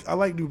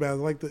like New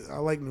Balance. I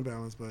like New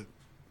Balance, but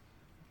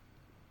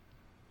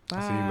Bye.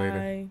 I'll see you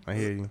later. I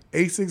hear you.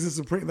 Asics and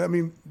Supreme. I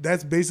mean,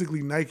 that's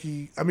basically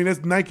Nike. I mean,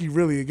 that's Nike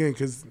really again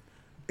because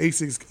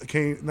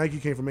Nike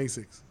came from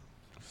Asics.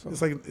 So,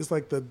 It's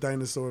like the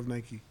dinosaur of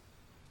Nike.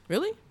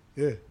 Really?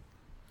 Yeah.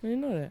 I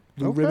didn't know that.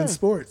 Blue Okay. Ribbon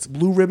Sports.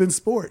 Blue Ribbon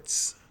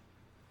Sports.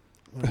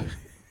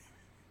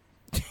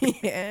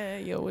 Yeah,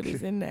 yo, what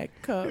is in that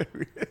cup?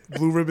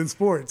 Blue Ribbon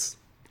Sports.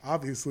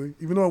 Obviously,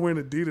 even though I'm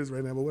wearing Adidas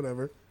right now, but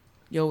whatever.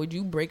 Yo, would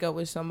you break up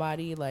with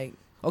somebody like?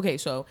 Okay,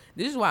 so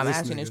this is why I'm This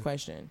asking this nigga.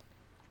 question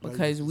Like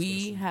because this we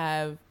question.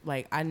 have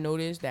like I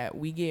noticed that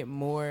we get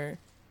more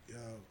Yo,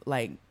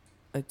 like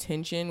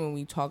attention when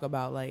we talk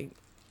about like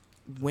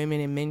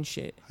women and men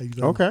shit. how you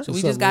doing? Okay. So we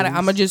What's just up, gotta.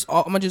 ladies?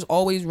 I'm gonna just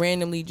always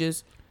randomly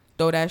just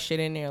throw that shit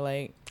in there.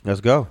 Like,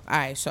 let's go. all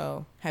right.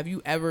 So have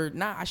you ever?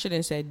 Not. I shouldn't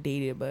have said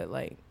dated, but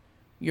like,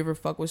 you ever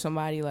fuck with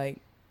somebody like?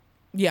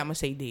 Yeah, I'm gonna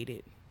say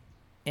dated,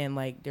 and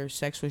like their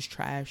sex was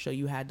trash, so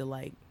you had to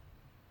like,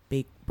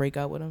 break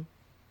up with them.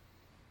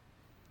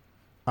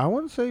 I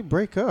wouldn't say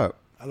break up.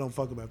 I don't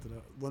fuck about that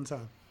one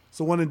time.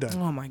 So one and done.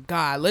 Oh my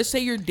god. Let's say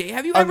you're dating.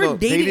 Have you I ever know,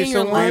 dated dated in your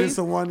someone- life? Dated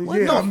someone. What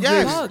Yeah, the I'm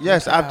yes, fuck?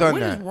 yes, I've done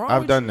What is that. wrong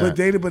I've with done you? But that.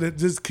 dated, but it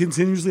just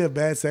continuously have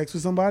bad sex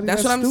with somebody.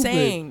 That's what I'm stupid.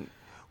 saying.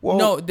 Well,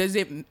 No, does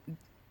it?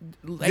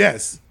 Like,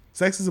 Yes,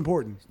 sex is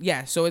important.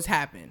 Yeah. So it's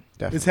happened.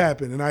 definitely. It's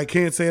happened, and I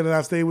can't say that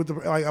I've stayed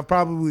with I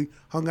probably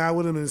hung out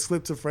with him and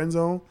slipped to friend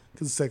zone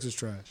because sex is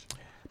trash.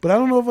 But I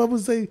don't know if I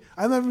would say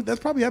that's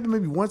probably happened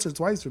maybe once or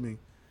twice for me.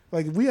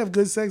 Like if we have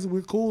good sex and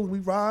we're cool and we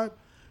ride,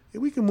 yeah,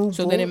 we can move.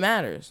 So forward. then it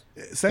matters.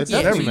 Sex It is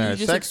definitely everything.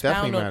 matters. Sex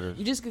definitely on, matters.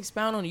 You just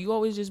expound on it. You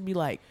always just be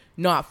like,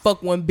 "No, I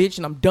fuck one bitch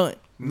and I'm done."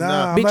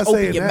 Nah, I'm Bitch, not open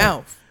saying your that.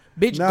 mouth.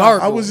 Bitch, Nah,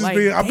 gargle. I was just like,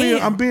 being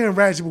damn. I'm being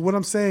ratchet. But what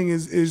I'm saying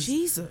is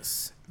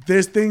Jesus.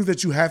 there's things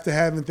that you have to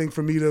have and think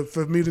for me to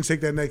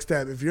take that next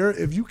step. If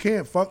you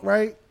can't fuck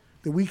right,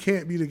 then we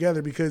can't be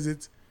together because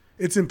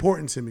it's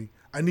important to me.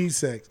 I need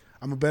sex.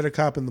 I'm a better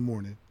cop in the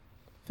morning.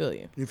 Feel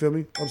you. You feel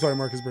me? I'm sorry,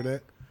 Marcus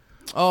Burnett.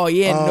 Oh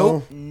yeah.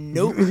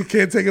 Nope.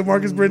 Can't take a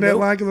Marcus Burnett Nope.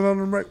 line because I'm on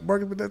the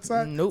Marcus Burnett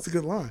side. Nope. It's a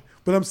good line.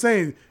 But I'm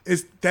saying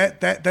it's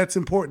that's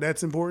important.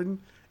 That's important.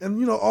 And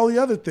you know all the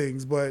other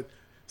things. But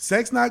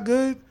sex not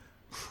good.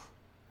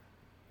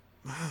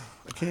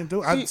 I can't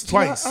do it.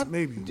 Twice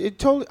maybe. It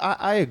totally.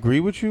 I agree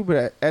with you,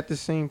 but at the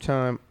same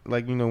time,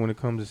 like when it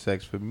comes to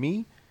sex, for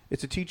me,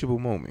 it's a teachable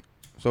moment.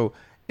 So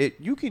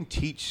you can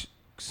teach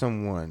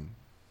someone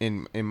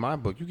in my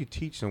book. You can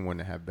teach someone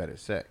to have better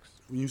sex.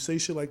 When you say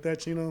shit like that,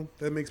 Chino,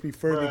 that makes me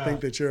further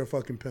think that you're a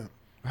fucking pimp.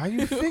 How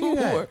you figure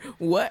that?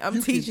 What? I'm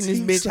You can teaching this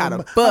teach bitch how to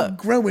I'm fuck.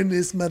 growing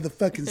this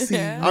motherfucking seed.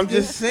 I'm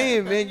just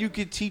saying, man. You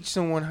could teach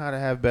someone how to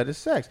have better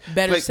sex.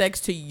 Better Like, sex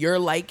to your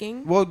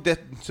liking. Well,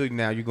 so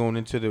now you're going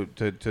into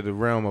the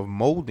realm of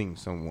molding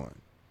someone.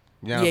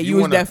 Now, Yeah, if you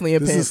was wanna- definitely a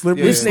This is pimp.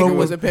 slippery This slope. nigga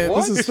was a pimp.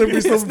 This is slippery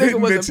This slope. nigga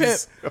was a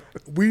bitches.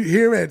 We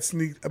here at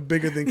Sneak are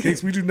bigger than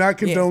kicks. We do not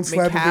condone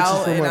slapping bitches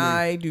Mikal for and money.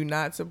 I do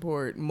not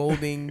support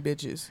molding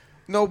bitches.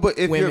 No, but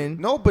if Women.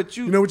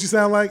 you You know what you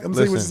sound like? I'm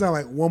saying what you Listen. sound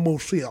like. One more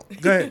shit.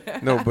 Go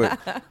ahead. no, but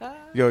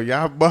yo,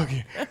 y'all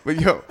bugging. But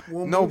yo,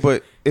 no,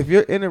 but if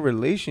you're in a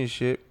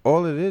relationship,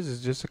 all it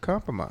is just a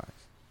compromise.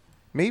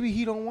 Maybe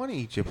he don't want to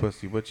eat your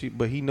pussy,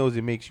 but he knows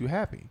it makes you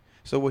happy.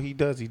 So what he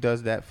does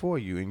that for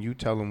you, and you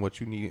tell him what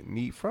you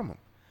need from him.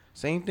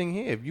 Same thing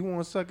here. If you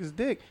want to suck his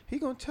dick, he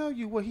gonna tell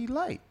you what he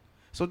like.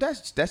 So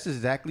that's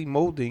exactly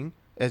molding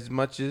as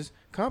much as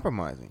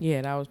compromising.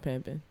 Yeah, that was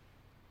pimping.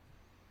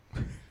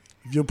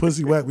 If your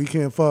pussy whack, we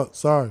can't fuck.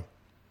 Sorry.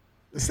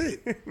 That's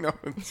it. no.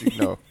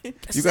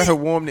 You gotta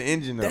warm the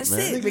engine up, That's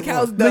man. it.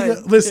 Mikal's done.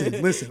 Nigga, listen.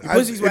 Your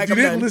pussy's If whack, you I'm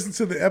didn't done. listen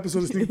to the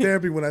episode of Sneak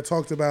Therapy when I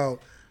talked about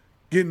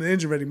getting the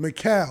engine ready,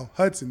 Mikal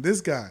Hudson,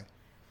 this guy,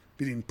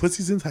 been eating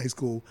pussy since high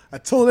school. I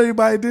told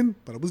everybody I didn't,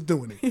 but I was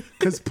doing it.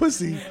 Because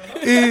pussy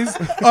is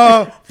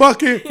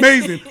fucking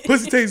amazing.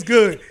 Pussy tastes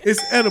good.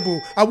 It's edible.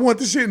 I want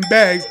this shit in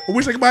bags. I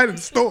wish I could buy it in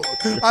the store.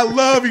 I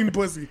love eating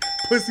pussy.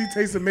 Pussy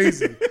tastes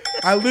amazing.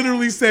 I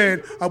literally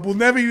said, I will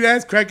never eat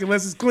ass crack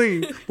unless it's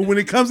clean. But when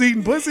it comes to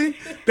eating pussy,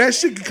 that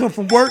shit can come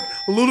from work,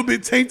 a little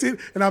bit tainted,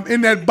 and I'm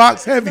in that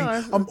box heavy.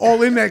 I'm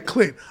all in that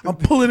clit. I'm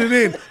pulling it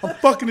in. I'm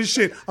fucking this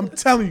shit. I'm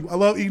telling you, I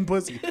love eating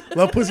pussy. I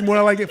love pussy more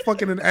than I like it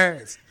fucking in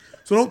ass.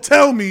 So don't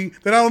tell me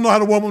that I don't know how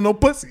to warm up no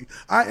pussy.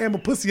 I am a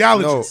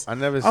pussyologist. No, I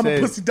never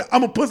said.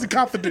 I'm a pussy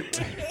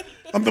confident.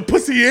 I'm the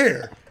pussy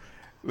air.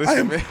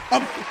 Listen, man.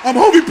 I'm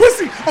Hobie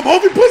Pussy. I'm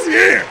Hobie Pussy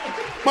Air.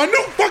 My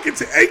new fucking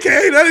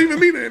AKA. That didn't even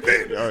mean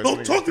anything. Yo, Don't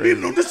this talk to nigga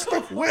me. Don't this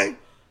stuff away.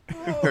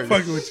 Fucking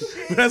with you.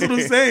 But that's what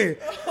I'm saying.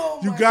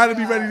 You got to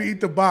be ready to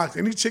eat the box.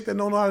 Any chick that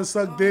don't know how to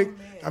suck dick,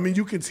 I mean,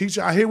 you can teach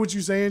her. I hear what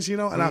you're saying,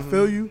 Chino, and I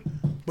feel you.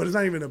 But it's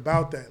not even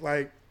about that.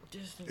 Like,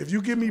 if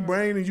you give me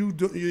brain and you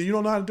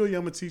don't know how to do it,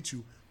 I'm gonna teach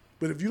you.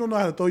 But if you don't know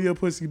how to throw your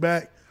pussy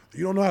back,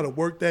 you don't know how to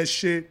work that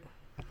shit,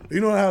 you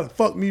don't know how to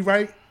fuck me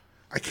right,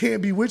 I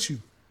can't be with you.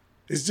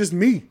 It's just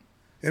me.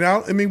 And I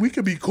mean, we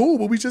could be cool,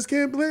 but we just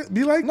can't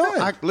be like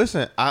that.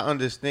 Listen, I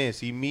understand.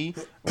 See, me,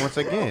 once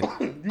again,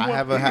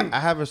 I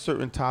have a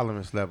certain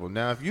tolerance level.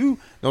 Now, if you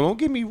don't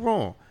get me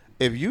wrong,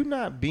 if you're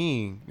not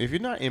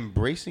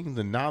embracing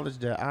the knowledge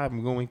that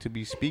I'm going to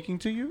be speaking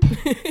to you,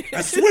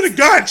 I swear to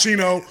God,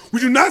 Chino, we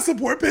do not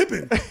support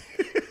pimping.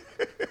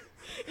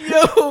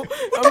 Yo,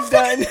 I'm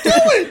done.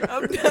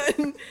 I'm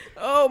done.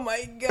 Oh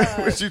my god.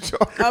 what you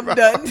talking I'm about?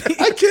 done.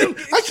 I can't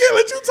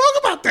let you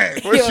talk about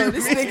that. What Yo, you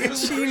this mean?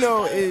 nigga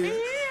Chino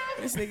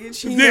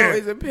Yeah.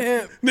 is a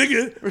pimp.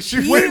 Nigga, What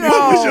you wait, mean?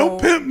 what was your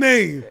pimp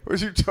name? What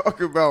you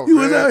talking about, You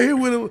man? was out here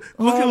with a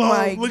looking my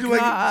like,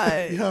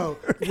 God. yo,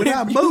 when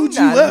I You mowed you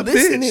not up,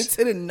 listening bitch.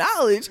 to the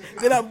knowledge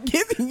that I'm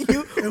giving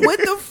you. What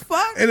the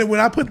fuck? And then when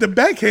I put the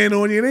backhand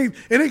on you, it ain't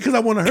because I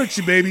want to hurt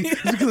you, baby. It's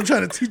because I'm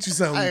trying to teach you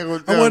something. I ain't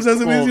gonna I want us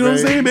to, come on, you know what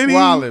I'm man. saying, baby?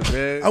 Wildin',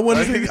 man. I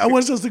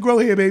want us to grow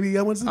here, baby.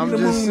 I want us to be I'm the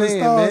just moon and the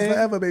saying, stars man.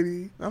 forever,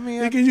 baby. I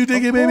mean, Can you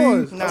dig it, of baby?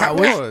 course. Nah, Of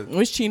course.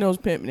 what's Chino's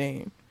pimp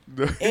name?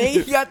 And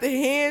he got the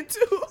hand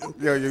too.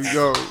 Yo,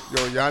 y'all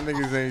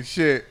niggas ain't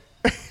shit.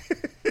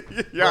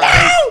 y'all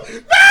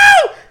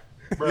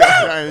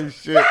ain't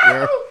shit,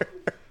 yo.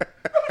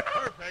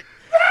 Perfect.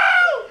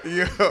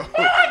 Yo.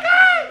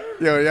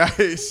 Yo, y'all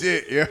ain't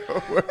shit, yo.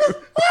 What'd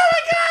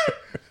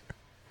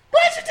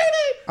you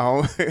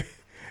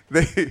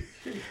do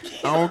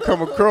I don't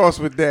come across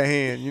with that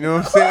hand, you know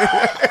what I'm saying?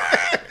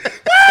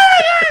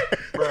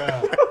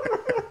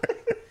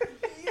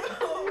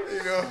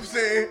 You know what I'm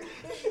saying?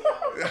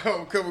 I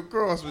don't come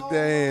across with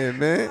that hand,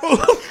 man.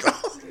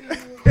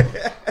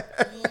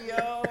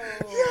 Yo.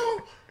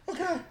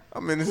 Okay.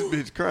 I'm in this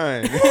bitch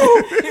crying.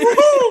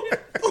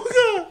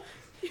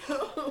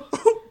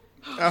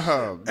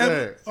 Oh,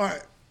 man. All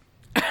right.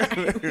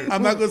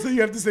 I'm not gonna say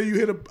you have to say you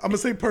hit a. I'm gonna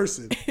say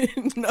person.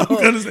 No. I'm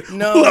gonna say,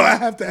 No. Hold on, I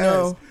have to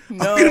No. ask.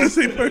 No. I'm gonna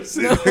say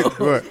person.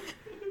 What?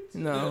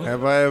 No.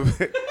 Have I ever?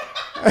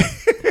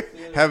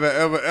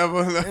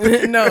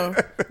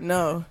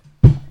 No.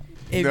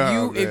 If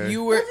No,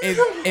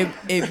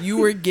 if you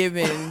were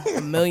given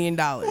 $1 million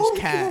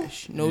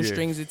cash, no Yeah.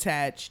 strings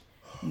attached,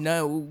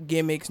 no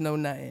gimmicks, no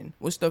nothing,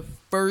 what's the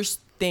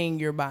first thing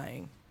you're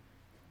buying?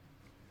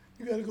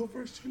 You gotta go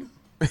first, Chino.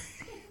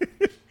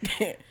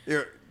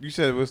 Yeah, you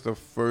said it was the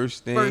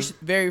first thing.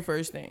 Very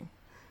first thing.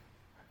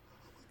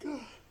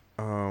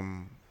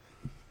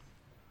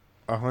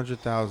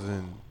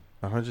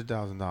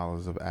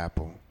 $100,000 of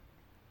Apple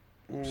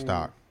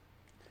stock.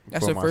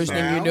 That's for the my first son.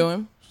 thing you're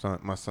doing? For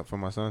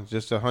my sons,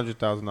 just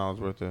 $100,000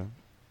 worth of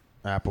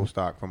Apple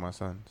stock for my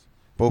sons,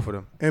 both of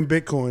them. And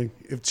Bitcoin.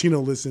 If Chino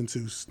listened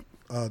to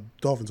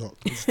Dolphin Talk.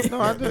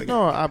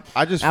 No,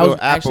 I just That feel was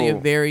actually a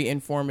Apple. very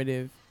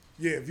informative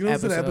Yeah, if you don't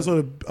listen to the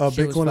episode of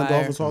Shit was Bitcoin and fire.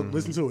 Dolphins Talk,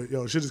 listen to it.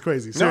 Yo, shit is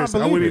crazy. No, I Seriously,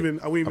 I believe wouldn't it. even.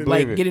 I wouldn't even.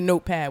 believe Like, it. get a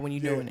notepad when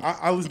you're doing it.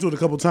 I listened to it a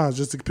couple times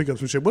just to pick up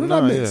some shit. What did I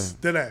No, miss?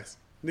 yeah. Dead ass.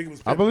 Nigga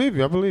was. I believe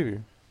you. I believe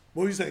you.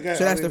 What were you saying?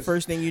 So that's the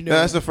first thing you do.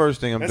 That's the first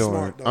thing I'm That's doing.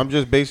 smart, though. I'm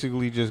just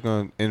basically just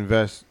gonna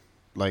invest,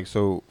 like,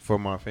 so for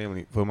my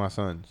family, for my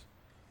sons.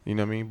 You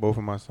know what I mean? Both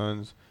of my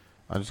sons.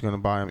 I'm just gonna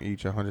buy them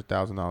each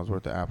 $100,000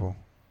 worth of Apple,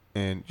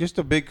 and just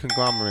the big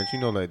conglomerates. You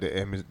know, like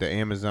the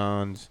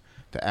Amazons,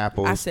 the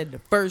Apples. I said the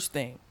first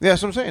thing. Yeah,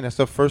 that's what I'm saying. That's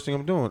the first thing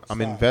I'm doing.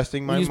 I'm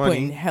investing my You just money.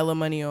 putting hella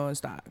money on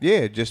stock.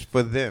 Yeah, just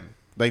for them,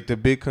 like the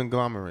big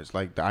conglomerates.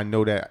 Like I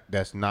know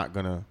that's not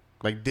gonna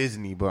like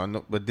Disney,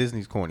 but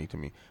Disney's corny to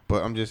me.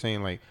 But I'm just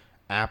saying like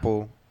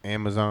Apple,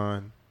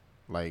 Amazon,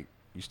 like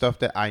stuff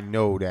that I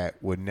know that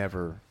would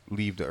never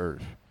leave the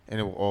earth and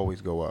it will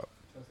always go up.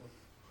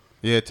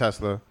 Yeah,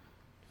 Tesla.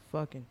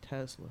 Fucking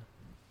Tesla.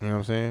 You know what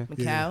I'm saying?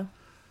 Mikal? Yeah.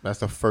 That's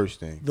the first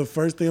thing. The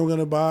first thing I'm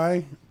gonna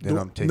buy. Then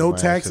I'm taking no my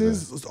ass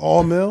taxes. to It's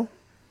all mil.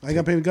 I ain't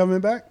gotta pay the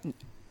government back.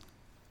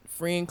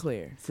 Free and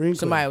clear. Free and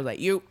Somebody clear. was like,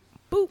 you,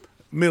 boop,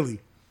 Millie.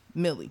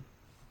 Millie.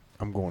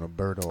 I'm going to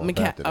bird off Mikal.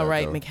 after that, All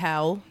right, though.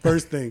 Mikal.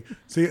 First thing.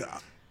 See,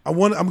 I'm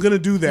gonna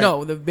do that.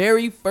 No, the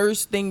very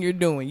first thing you're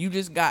doing, you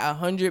just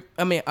got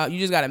you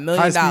just got $1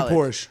 million. High speed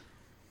Porsche.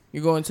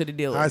 You're going to the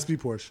dealer. High speed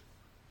Porsche.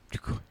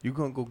 You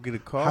gonna go get a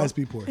car? High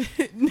speed Porsche.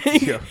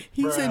 Nigga,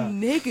 he's a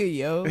nigga,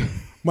 yo.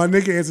 My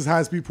nigga answers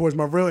high speed Porsche.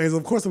 My real answer,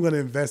 of course, I'm gonna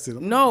invest in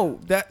them. No,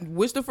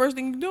 what's the first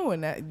thing you're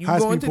doing? That you High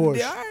going speed to the Porsche.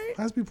 dealer? All right.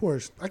 High speed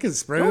Porsche. I can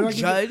spread Don't it. I can,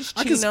 judge,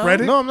 I can Chino.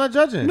 spread it. No, I'm not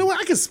judging. You know what?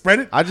 I can spread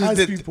it. I just High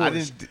did. speed I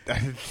Porsche.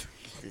 didn't.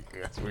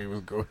 That's what he was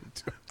going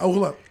to. Oh,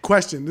 hold up.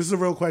 Question. This is a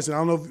real question. I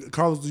don't know if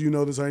Carlos, do you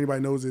know this or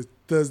anybody knows this?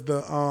 Does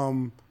the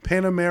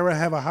Panamera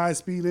have a high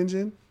speed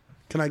engine?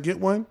 Can I get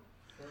one?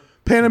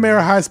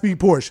 Panamera high speed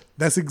Porsche.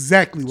 That's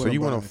exactly what So I'm you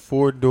buying. want a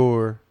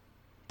 4-door?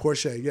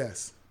 Porsche?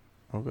 Yes.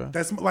 Okay.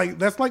 That's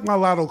like my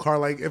lotto car.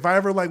 Like if I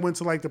ever like went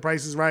to like the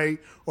Price is Right,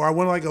 or I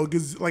want to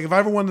like if I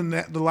ever won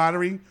the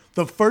lottery,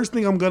 the first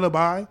thing I'm gonna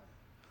buy,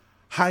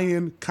 high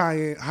end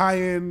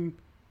Cayenne.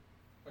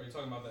 Are you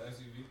talking about the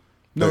SUV?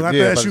 No, not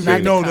Yeah, the but SUV.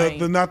 say- No, Cayenne.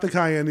 the not the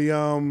Cayenne. The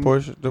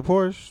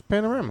Porsche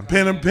Panorama.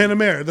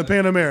 Panamera. The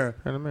Panamera.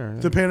 Panamera.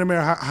 The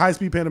Panamera. High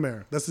speed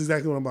Panamera. That's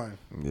exactly what I'm buying.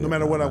 Yeah, no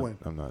matter what I I'm win.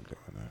 I'm not doing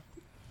that.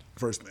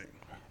 First thing.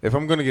 If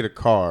I'm gonna get a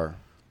car,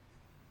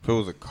 if it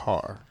was a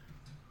car,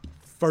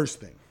 First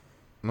thing.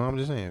 no, I'm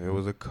just saying, if it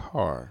was a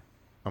car,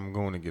 I'm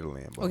going to get a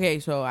Lambo. Okay,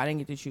 so I didn't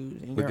get to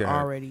choose, and Look you're at her.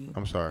 already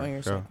I'm sorry. on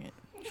your Go. second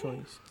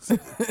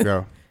choice.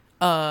 Go.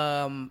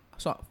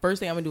 So first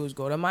thing I'm gonna do is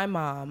go to my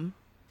mom.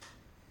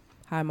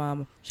 Hi,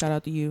 mom. Shout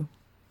out to you.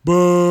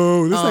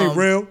 Boo. This ain't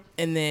real.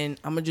 And then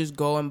I'm gonna just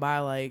go and buy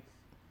like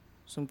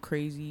some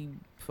crazy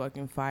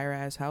fucking fire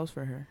ass house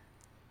for her.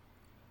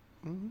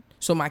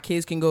 So my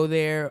kids can go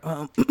there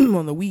on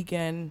the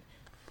weekend.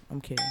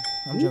 I'm kidding.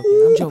 I'm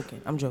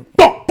joking.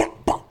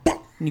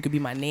 And you could be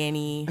my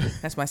nanny.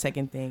 That's my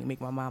second thing.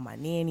 Make my mom my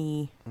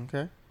nanny.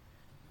 Okay.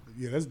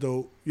 Yeah, that's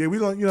dope. Yeah, we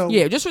gonna, you know.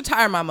 Yeah, just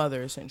retire my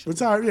mother essentially.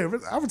 Retire. Yeah,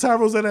 I retire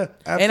Rosetta.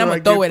 After And I'ma I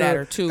throw get it at the-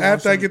 her, too,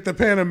 After on I some- get the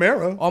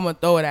Panamera. I'm gonna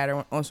throw it at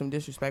her on some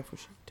disrespectful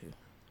shit too.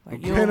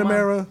 Like yo, mom,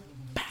 Panamera.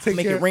 Take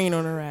make care. it rain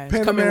on her ass.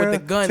 Panamera. Come in with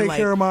the gun Take like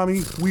care of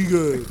mommy. We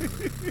good.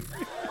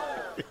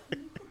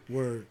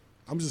 Word.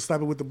 I'm just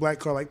slapping with the black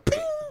car like. Ping!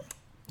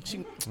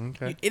 she,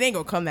 Okay. it ain't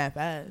gonna come that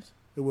fast.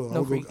 It will.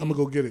 No I'm freaky. gonna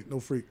go get it. No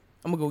freak.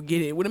 I'm gonna go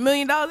get it with $1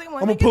 million. I'm I'm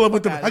gonna pull up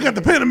with the. I got the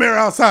Panamera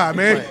outside,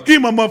 man.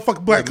 Give me my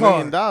motherfucking black $1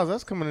 car. million,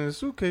 that's coming in a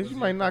suitcase. You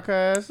might knock her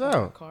ass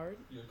out. card.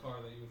 Your car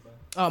that you would buy.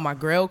 Oh, my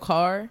grail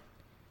car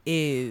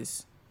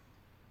is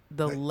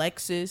the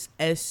Lexus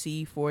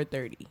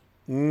SC430.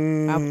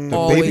 I've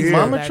always baby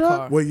loved mama that truck?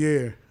 car. What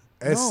year?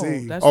 No,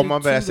 SC. that's Oh, the my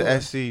bad. That's the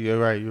two-door. SC. You're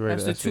right. You're right.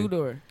 That's the SC.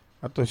 2-door.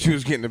 I thought you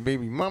was getting a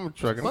baby mama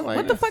truck. And I'm like,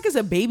 What the fuck is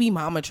a baby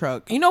mama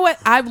truck? You know what?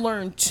 I've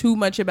learned too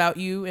much about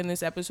you in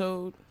this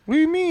episode. What do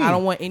you mean? I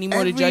don't want any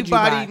more to judge you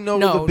by. Everybody knows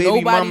No, the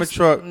baby mama nobody's-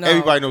 truck. no.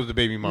 Everybody knows the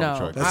baby mama No.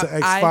 truck. That's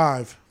an I-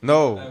 X5.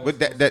 No, but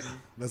that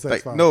That's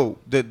like X5. no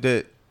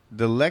the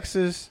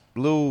Lexus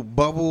little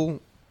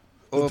bubble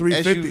The of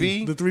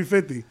 350. SUV. The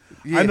 350.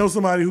 Yeah. I know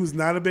somebody who's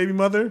not a baby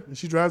mother, and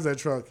she drives that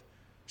truck.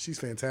 She's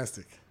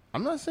fantastic.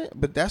 I'm not saying,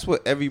 but that's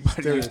what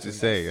everybody used to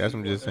say. That's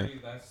what I'm just saying.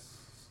 That's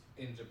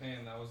in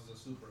Japan. That was the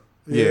Supra.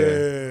 Yeah.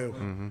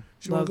 Mm-hmm.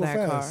 She won't Love go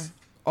that fast. car.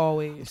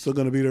 Always. Still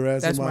gonna beat her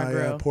ass That's in my my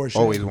grill. Porsche.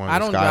 Always wanted I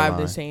don't Skyline.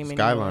 drive the same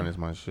Skyline anymore. is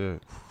my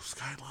shit.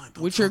 Skyline.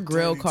 don't What's your talk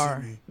grill dirty to car,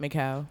 me.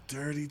 Mikal?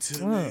 Dirty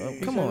to Oh, me.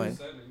 come on.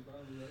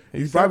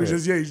 You said probably it.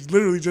 just he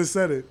literally just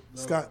said it.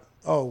 Scott.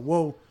 Oh,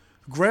 well,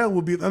 Grail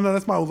will be. No,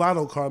 that's my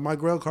Lotto card. My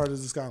Grail card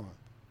is the Skyline.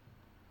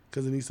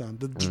 Because of Nissan.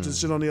 The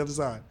shit on the other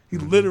side. He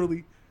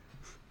literally.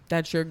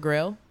 That's your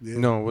grill? Yeah,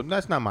 No, well,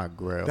 that's not my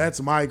grill. That's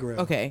my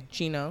Grail. Okay,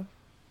 Chino.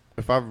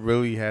 If I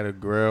really had a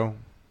grill,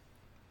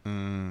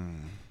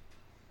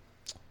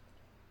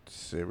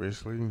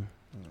 seriously,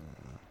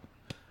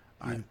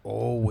 I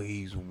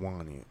always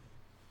wanted,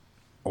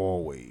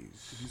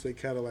 always. If you say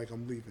Cadillac,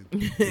 I'm leaving.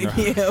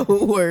 Yeah,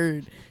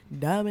 word.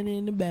 Diamond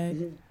in the back.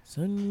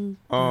 Sun.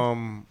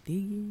 Um,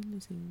 digging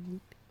the sea.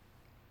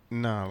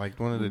 Nah, like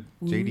one of the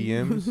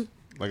JDMs,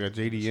 like a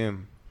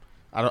JDM.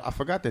 I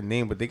forgot the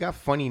name, but they got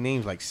funny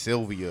names like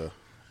Sylvia,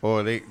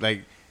 or they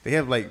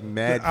have like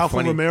mad Alfa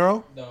funny.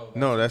 Romero.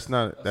 No, that's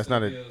not a.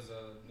 Sylvia's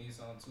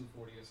Nissan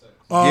 240SX.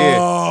 Yeah,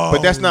 Oh,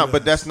 but that's not. yes.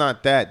 But that's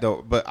not that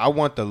though. But I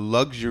want the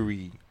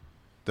luxury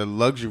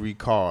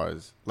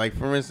cars. Like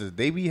for instance,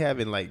 they be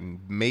having like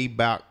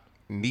Maybach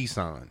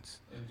Nissans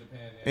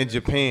in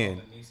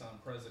Japan. The Nissan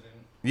President.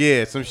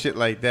 Yeah, some shit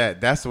like that.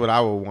 That's what I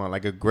would want,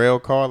 like a Grail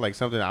car, like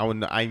something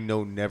I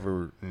know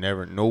never,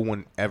 no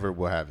one ever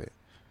will have it.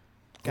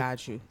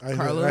 Got you. I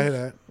Carlos, hear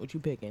that. what you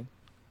picking?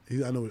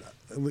 I know.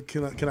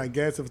 Can I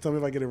guess? Tell me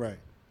if I get it right.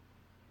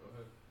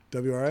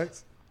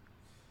 WRX.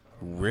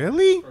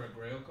 Really? For a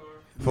Grail car?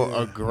 For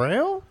a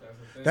Grail?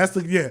 That's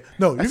the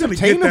No, That's you're gonna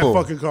get obtainable.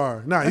 that fucking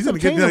car. Nah, he's That's gonna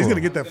get. He's gonna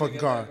obtainable. get that fucking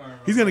car.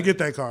 He's gonna get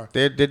that car.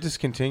 They're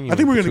discontinuing. I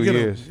think we're for gonna 2 get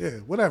years. him. Yeah,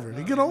 whatever.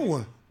 They get on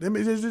one.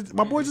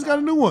 My boy just got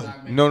a new one.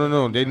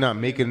 No. They're not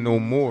making no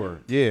more.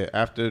 Yeah,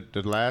 after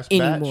the last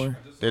Anymore.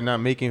 batch, they're not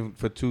making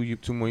for 2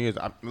 more years.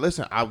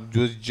 Listen, I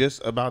was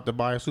just about to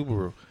buy a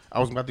Subaru. I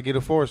was about to get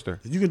a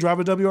Forester. You can drive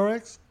a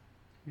WRX?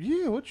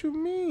 Yeah, what you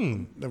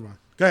mean? Never mind.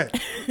 Go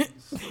ahead.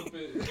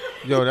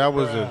 Yo,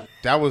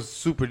 that was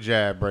super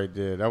jab right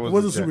there. That It was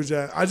was a super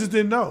jab. I just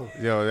didn't know.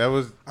 Yo, that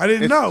was. I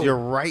didn't it's know. Your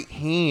right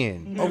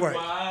hand. All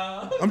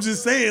right. I'm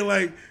just saying,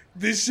 like,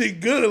 this shit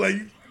good.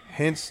 Like,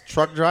 Hence,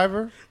 truck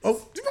driver.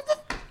 oh,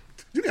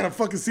 you got a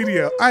fucking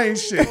CDL. I ain't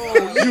shit.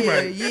 You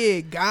right.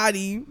 Yeah, got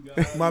him.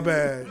 My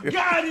bad.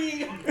 Got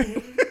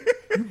him.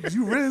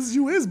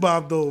 You is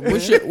Bob though, man.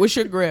 What's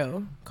your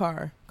Grail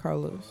car,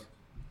 Carlos?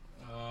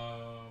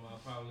 I'll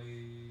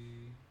probably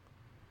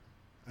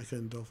I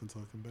couldn't dolphin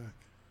talking back.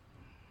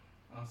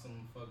 on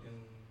some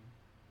fucking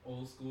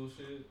old school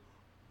shit.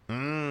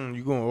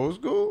 You going old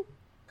school?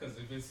 Because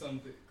if it's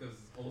something, because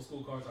old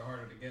school cars are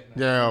harder to get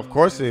now. Yeah, You of know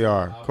course what I'm they saying?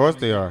 are. So Of course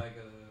I'll they probably are. get like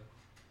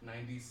a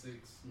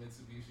 96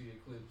 Mitsubishi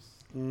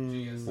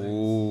Eclipse GS6.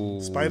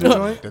 Ooh. Spider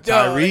joint? The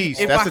Tyrese.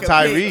 if That's I the could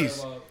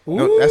Tyrese.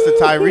 No, that's the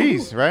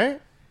Tyrese,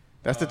 right?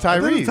 That's the That's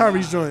the Tyrese.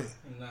 Tyrese joint.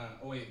 Nah,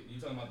 oh wait, you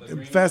talking about the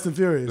green Fast and The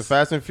Furious.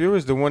 Fast and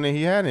Furious, the one that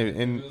he had, It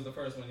and was the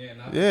first one, yeah.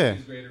 Not Yeah. the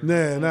speed grader, Nah,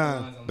 the nah.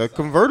 lines on the side.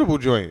 convertible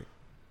joint.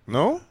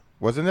 No,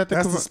 wasn't that the?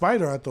 That's the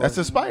Spider, I thought. That's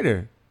the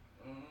Spider.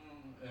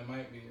 It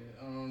might be.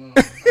 I don't know.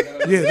 I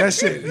gotta- Yeah, that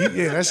shit.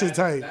 Yeah, that shit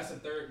tight. That's the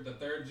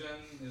third gen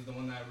is the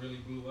one that really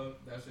blew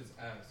up. That shit's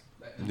ass.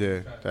 That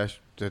engine's Yeah, trash.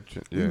 that's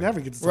You yeah. never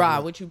get to talk Rob,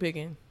 about- what you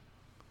picking?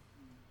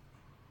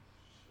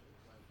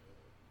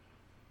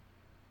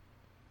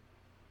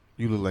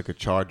 You look like a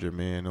Charger,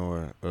 man,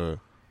 or Wow.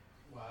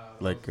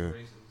 like those a-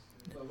 races.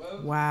 But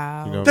well,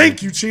 Wow. You know-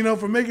 Thank you, Chino,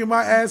 for making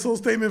my asshole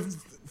statement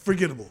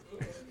forgettable.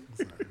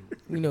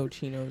 You know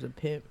Chino's a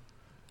pimp,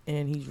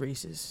 and he's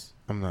racist.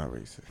 I'm not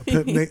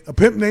racist. A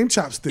pimp named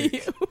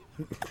Chopstick.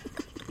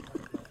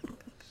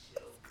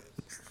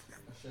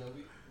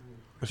 Shelby.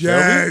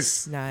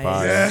 Yes. Nice.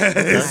 Fire.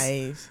 Yes.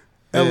 Nice.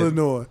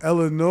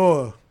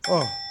 Eleanor.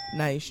 Oh,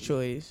 Nice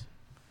choice.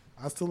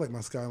 I still like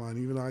my Skyline,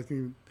 even though I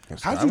can. Yeah,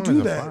 How'd you Skyline's do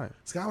a that? fire.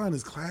 Skyline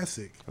is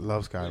classic. I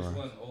love Which Skyline.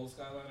 one? Old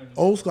Skyline or new?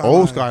 Old Skyline.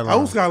 Old Skyline.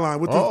 Old Skyline.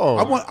 With the,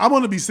 Oh. I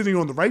want to be sitting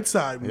on the right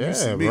side when you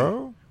see Yeah, me.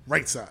 bro.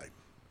 Right side.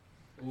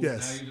 Ooh,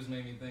 Yes. Now you just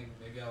made me think.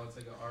 Maybe I would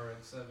take a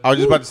RX-7. I was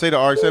just about to say the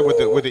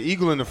RX-7 with the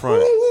eagle in the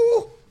front.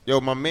 Ooh. Yo,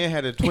 my man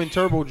had a twin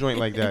turbo joint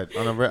like that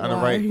on the Why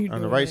are you right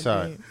doing right that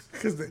side. dance?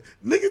 Because nigga,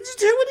 did you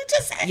hear what he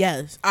just said?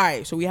 Yes. All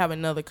right. So we have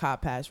another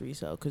cop pass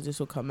resale because this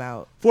will come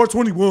out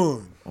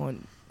 421.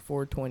 on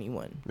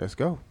 4/21. Let's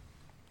go.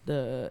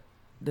 The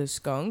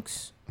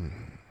Skunks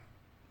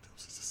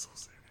This is so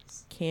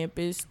serious.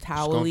 Campus Skunk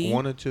Towelie.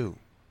 1 or 2.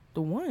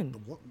 The one.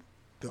 What?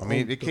 I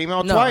mean, it came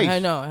out No, twice.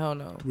 hell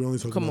no. We only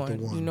talking Come about on,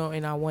 the one. you know,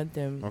 and I want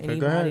them. Okay, go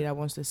Anybody ahead. that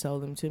wants to sell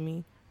them to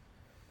me,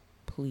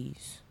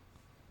 please.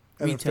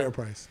 At a retail. fair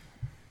price.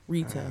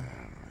 Retail.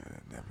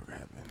 Never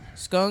happened.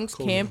 Skunks,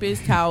 Cool. Campus,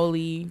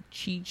 Towelie,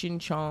 Cheech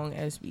and Chong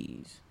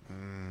SBs.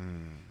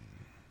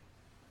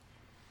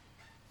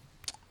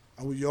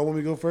 Y'all want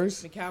me to go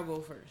first? Mikal,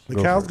 go first. Go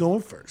Mikhal's for it.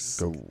 going first.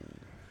 Go.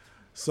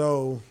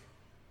 So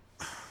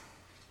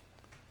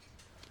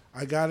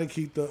I gotta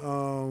keep the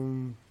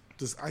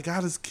I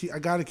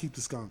gotta keep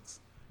the Skunks.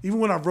 Even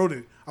when I wrote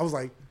it, I was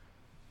like,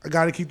 I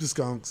gotta keep the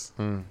Skunks.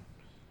 I'm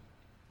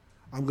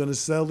gonna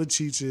sell the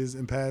Cheeches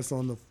and pass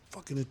on the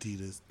fucking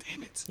Adidas.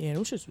 Damn it. Yeah,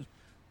 those shits was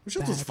Which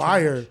was bad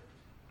fire.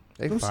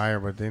 They fire,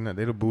 but they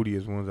the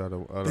bootiest ones out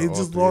of They all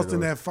just three lost of in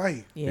those. that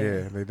fight. yeah.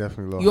 Yeah, they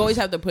definitely lost. You always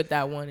have to put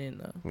that one in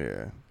though.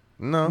 Yeah.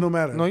 No. No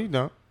matter. No, you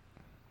don't.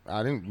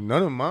 I didn't.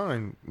 None of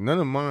mine. Had.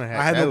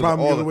 I had that no was problem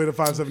all giving of- away the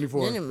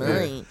 574. None of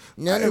mine.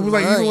 None It of was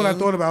like even when I mine.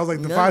 thought about it, I was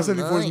like, the None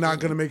 574 is of not mine.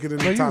 gonna make it in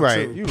No, the you top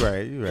right. two. You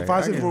right. You right. The I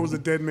 574 get was a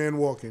dead man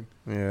walking.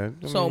 it. Yeah.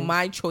 I So mean,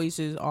 my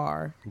choices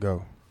are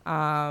go.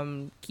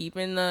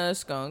 keeping the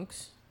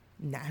Skunks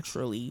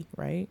naturally,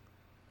 right?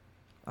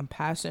 I'm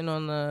passing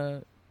on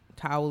the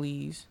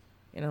Towelies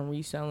and I'm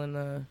reselling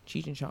the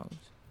Cheech and Chongs.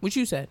 What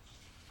you said.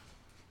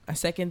 I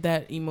second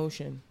that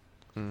emotion.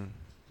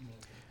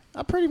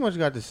 I pretty much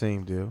got the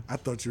same deal. I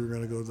thought you were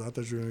gonna go.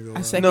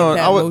 I second No,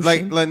 that I was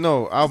motion. like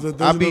no. I'll be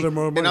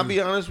more and I'll money.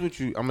 be honest with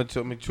you. I'm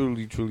gonna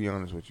truly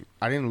honest with you.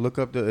 I didn't look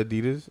up the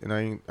Adidas, and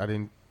I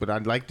didn't. But I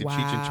like the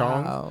Cheech and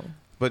Chong. Wow.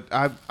 But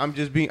I'm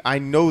just being. I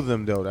know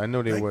them though. I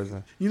know they Like,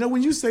 wasn't. You know,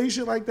 when you say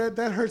shit like that,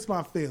 that hurts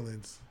my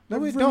feelings. No,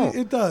 That it really- don't.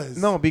 It does.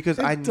 No, because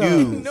It I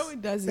does. knew. No, it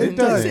doesn't. It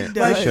does. It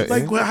Like- does.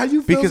 Like how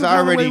you feel Because some I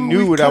kind of already way when knew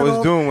we what I cut was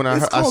off. doing when I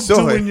It's heard- I called saw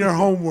doing it. your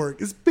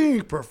homework. It's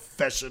being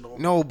professional.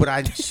 No, but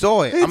I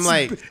saw it. I'm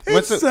like,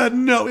 it's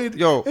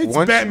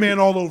once Batman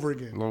all over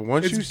again. Well,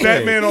 once it's you say-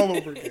 Batman all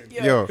over again.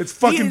 Yo. It's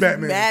fucking he is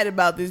Batman. mad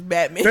about this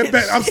Batman.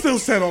 I'm still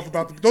set off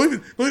about the.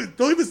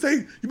 Don't even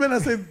say. You better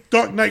not say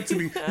Dark Knight to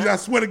me. I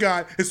swear to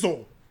God, it's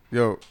all.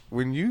 Yo,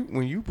 when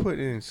you put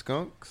in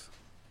skunks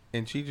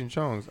and Cheech and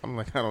Chongs, I'm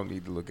like, I don't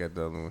need to look at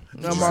the other one.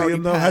 Did you I'm see already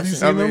him though? Have you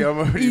passing. seen him? I'm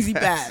already Easy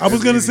passed. pass. I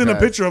was gonna Easy send a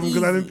pass. picture of him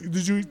because I Easy.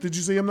 didn't. Did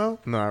you see him though?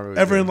 No, I really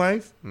Ever in didn't.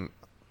 life?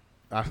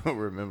 I don't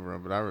remember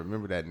him, but I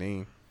remember that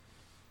name.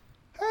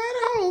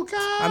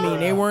 I mean,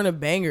 they weren't a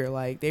banger.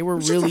 Like they were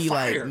Shit's really a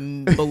like fire.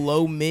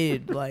 below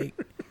mid. Like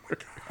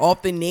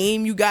off the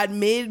name, you got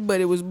mid,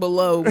 but it was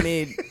below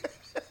mid.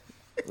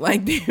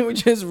 Like they were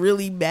just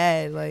really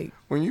bad. Like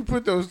When you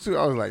put those two,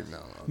 I was like, no.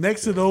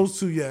 Next to those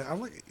two, yeah. I'm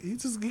like, he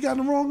got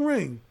in the wrong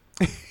ring.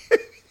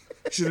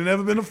 Should have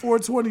never been a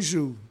 420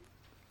 shoe.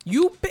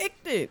 you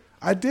picked it.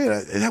 I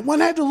did. One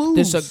had to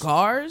lose. The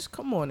cigars,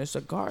 come on, the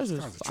cigars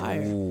was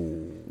fire.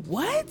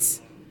 What?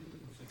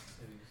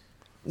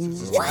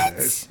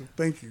 What?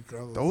 Thank you,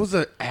 Carlos. Those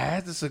are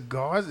ads, the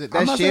cigars. I'm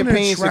That not saying they're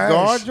champagne cigar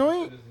trash.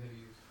 joint.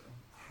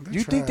 They're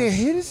You think they're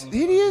trash.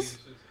 hideous?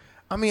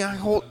 I mean, I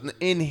hold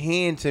in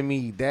hand to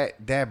me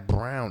that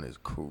brown is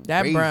cool.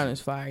 That brown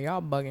is fire.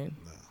 Y'all bugging.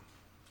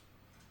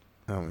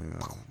 I mean,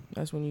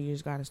 That's when you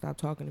just gotta stop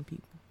talking to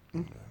people.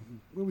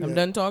 Where we I'm at?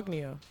 done talking to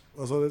y'all.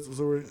 Oh, so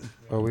we're,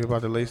 are we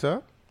about to lace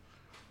up?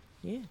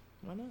 Yeah,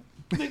 why not?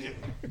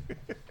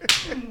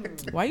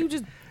 Why you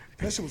just?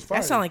 that shit was fire.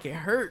 That sound like it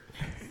hurt.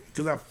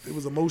 Because it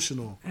was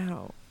emotional. Ow.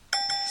 You're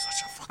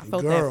such a fucking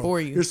felt that girl.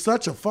 for you. You're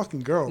such a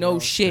fucking girl. No bro.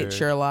 shit, Okay.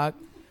 Sherlock.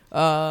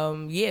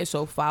 Yeah.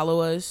 So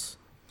follow us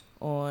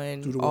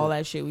on Do the all work.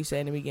 that shit we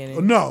said in the beginning.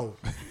 Oh, no.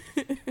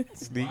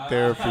 Sneak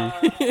therapy.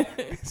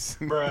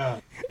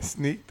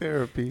 Sneak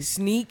therapy.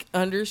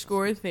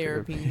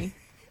 Sneak_therapy.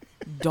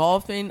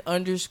 Dolphin__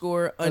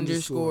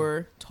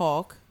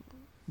 talk.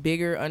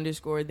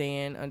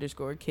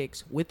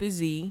 Bigger_than_kicks with a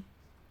Z.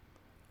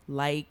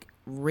 Like,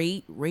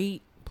 rate,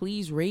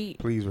 please rate,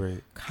 Please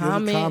rate.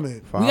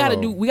 comment.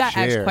 Follow, We gotta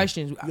ask share.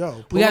 questions. Yo,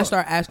 we pull gotta up.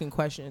 start asking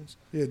questions.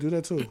 Yeah, do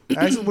that too.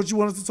 Ask us what you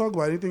want us to talk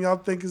about. Anything y'all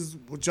think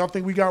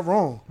we got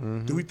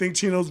wrong. Do we think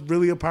Chino's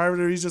really a pirate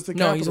or he's just a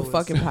No, he's a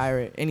capitalist? fucking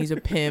pirate and he's a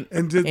pimp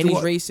And and, did he's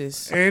what?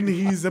 racist. And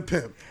he's a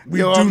pimp. We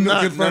Yo, do I'm not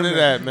not confirm none of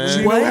that, man.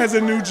 Chino What? has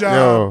a new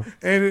job, Yo.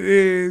 and it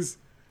is.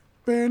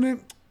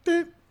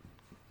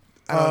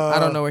 I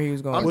don't know where he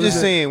was going. I'm What just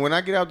is it? saying, when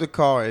I get out the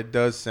car, it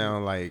does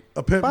sound like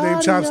A pimp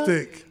named Body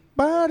Chopstick.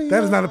 body.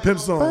 That is not a pimp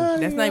song.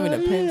 That's not even a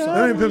pimp song.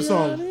 That ain't a pimp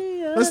song.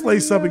 Let's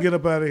lace up and get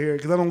up out of here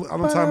because I don't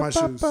tie my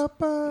shoes.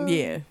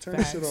 Yeah. Turn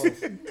this shit facts. off. 'Cause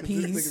this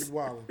Peace. nigga's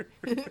wildin'.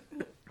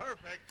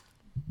 Perfect.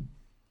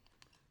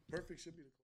 Perfect should be.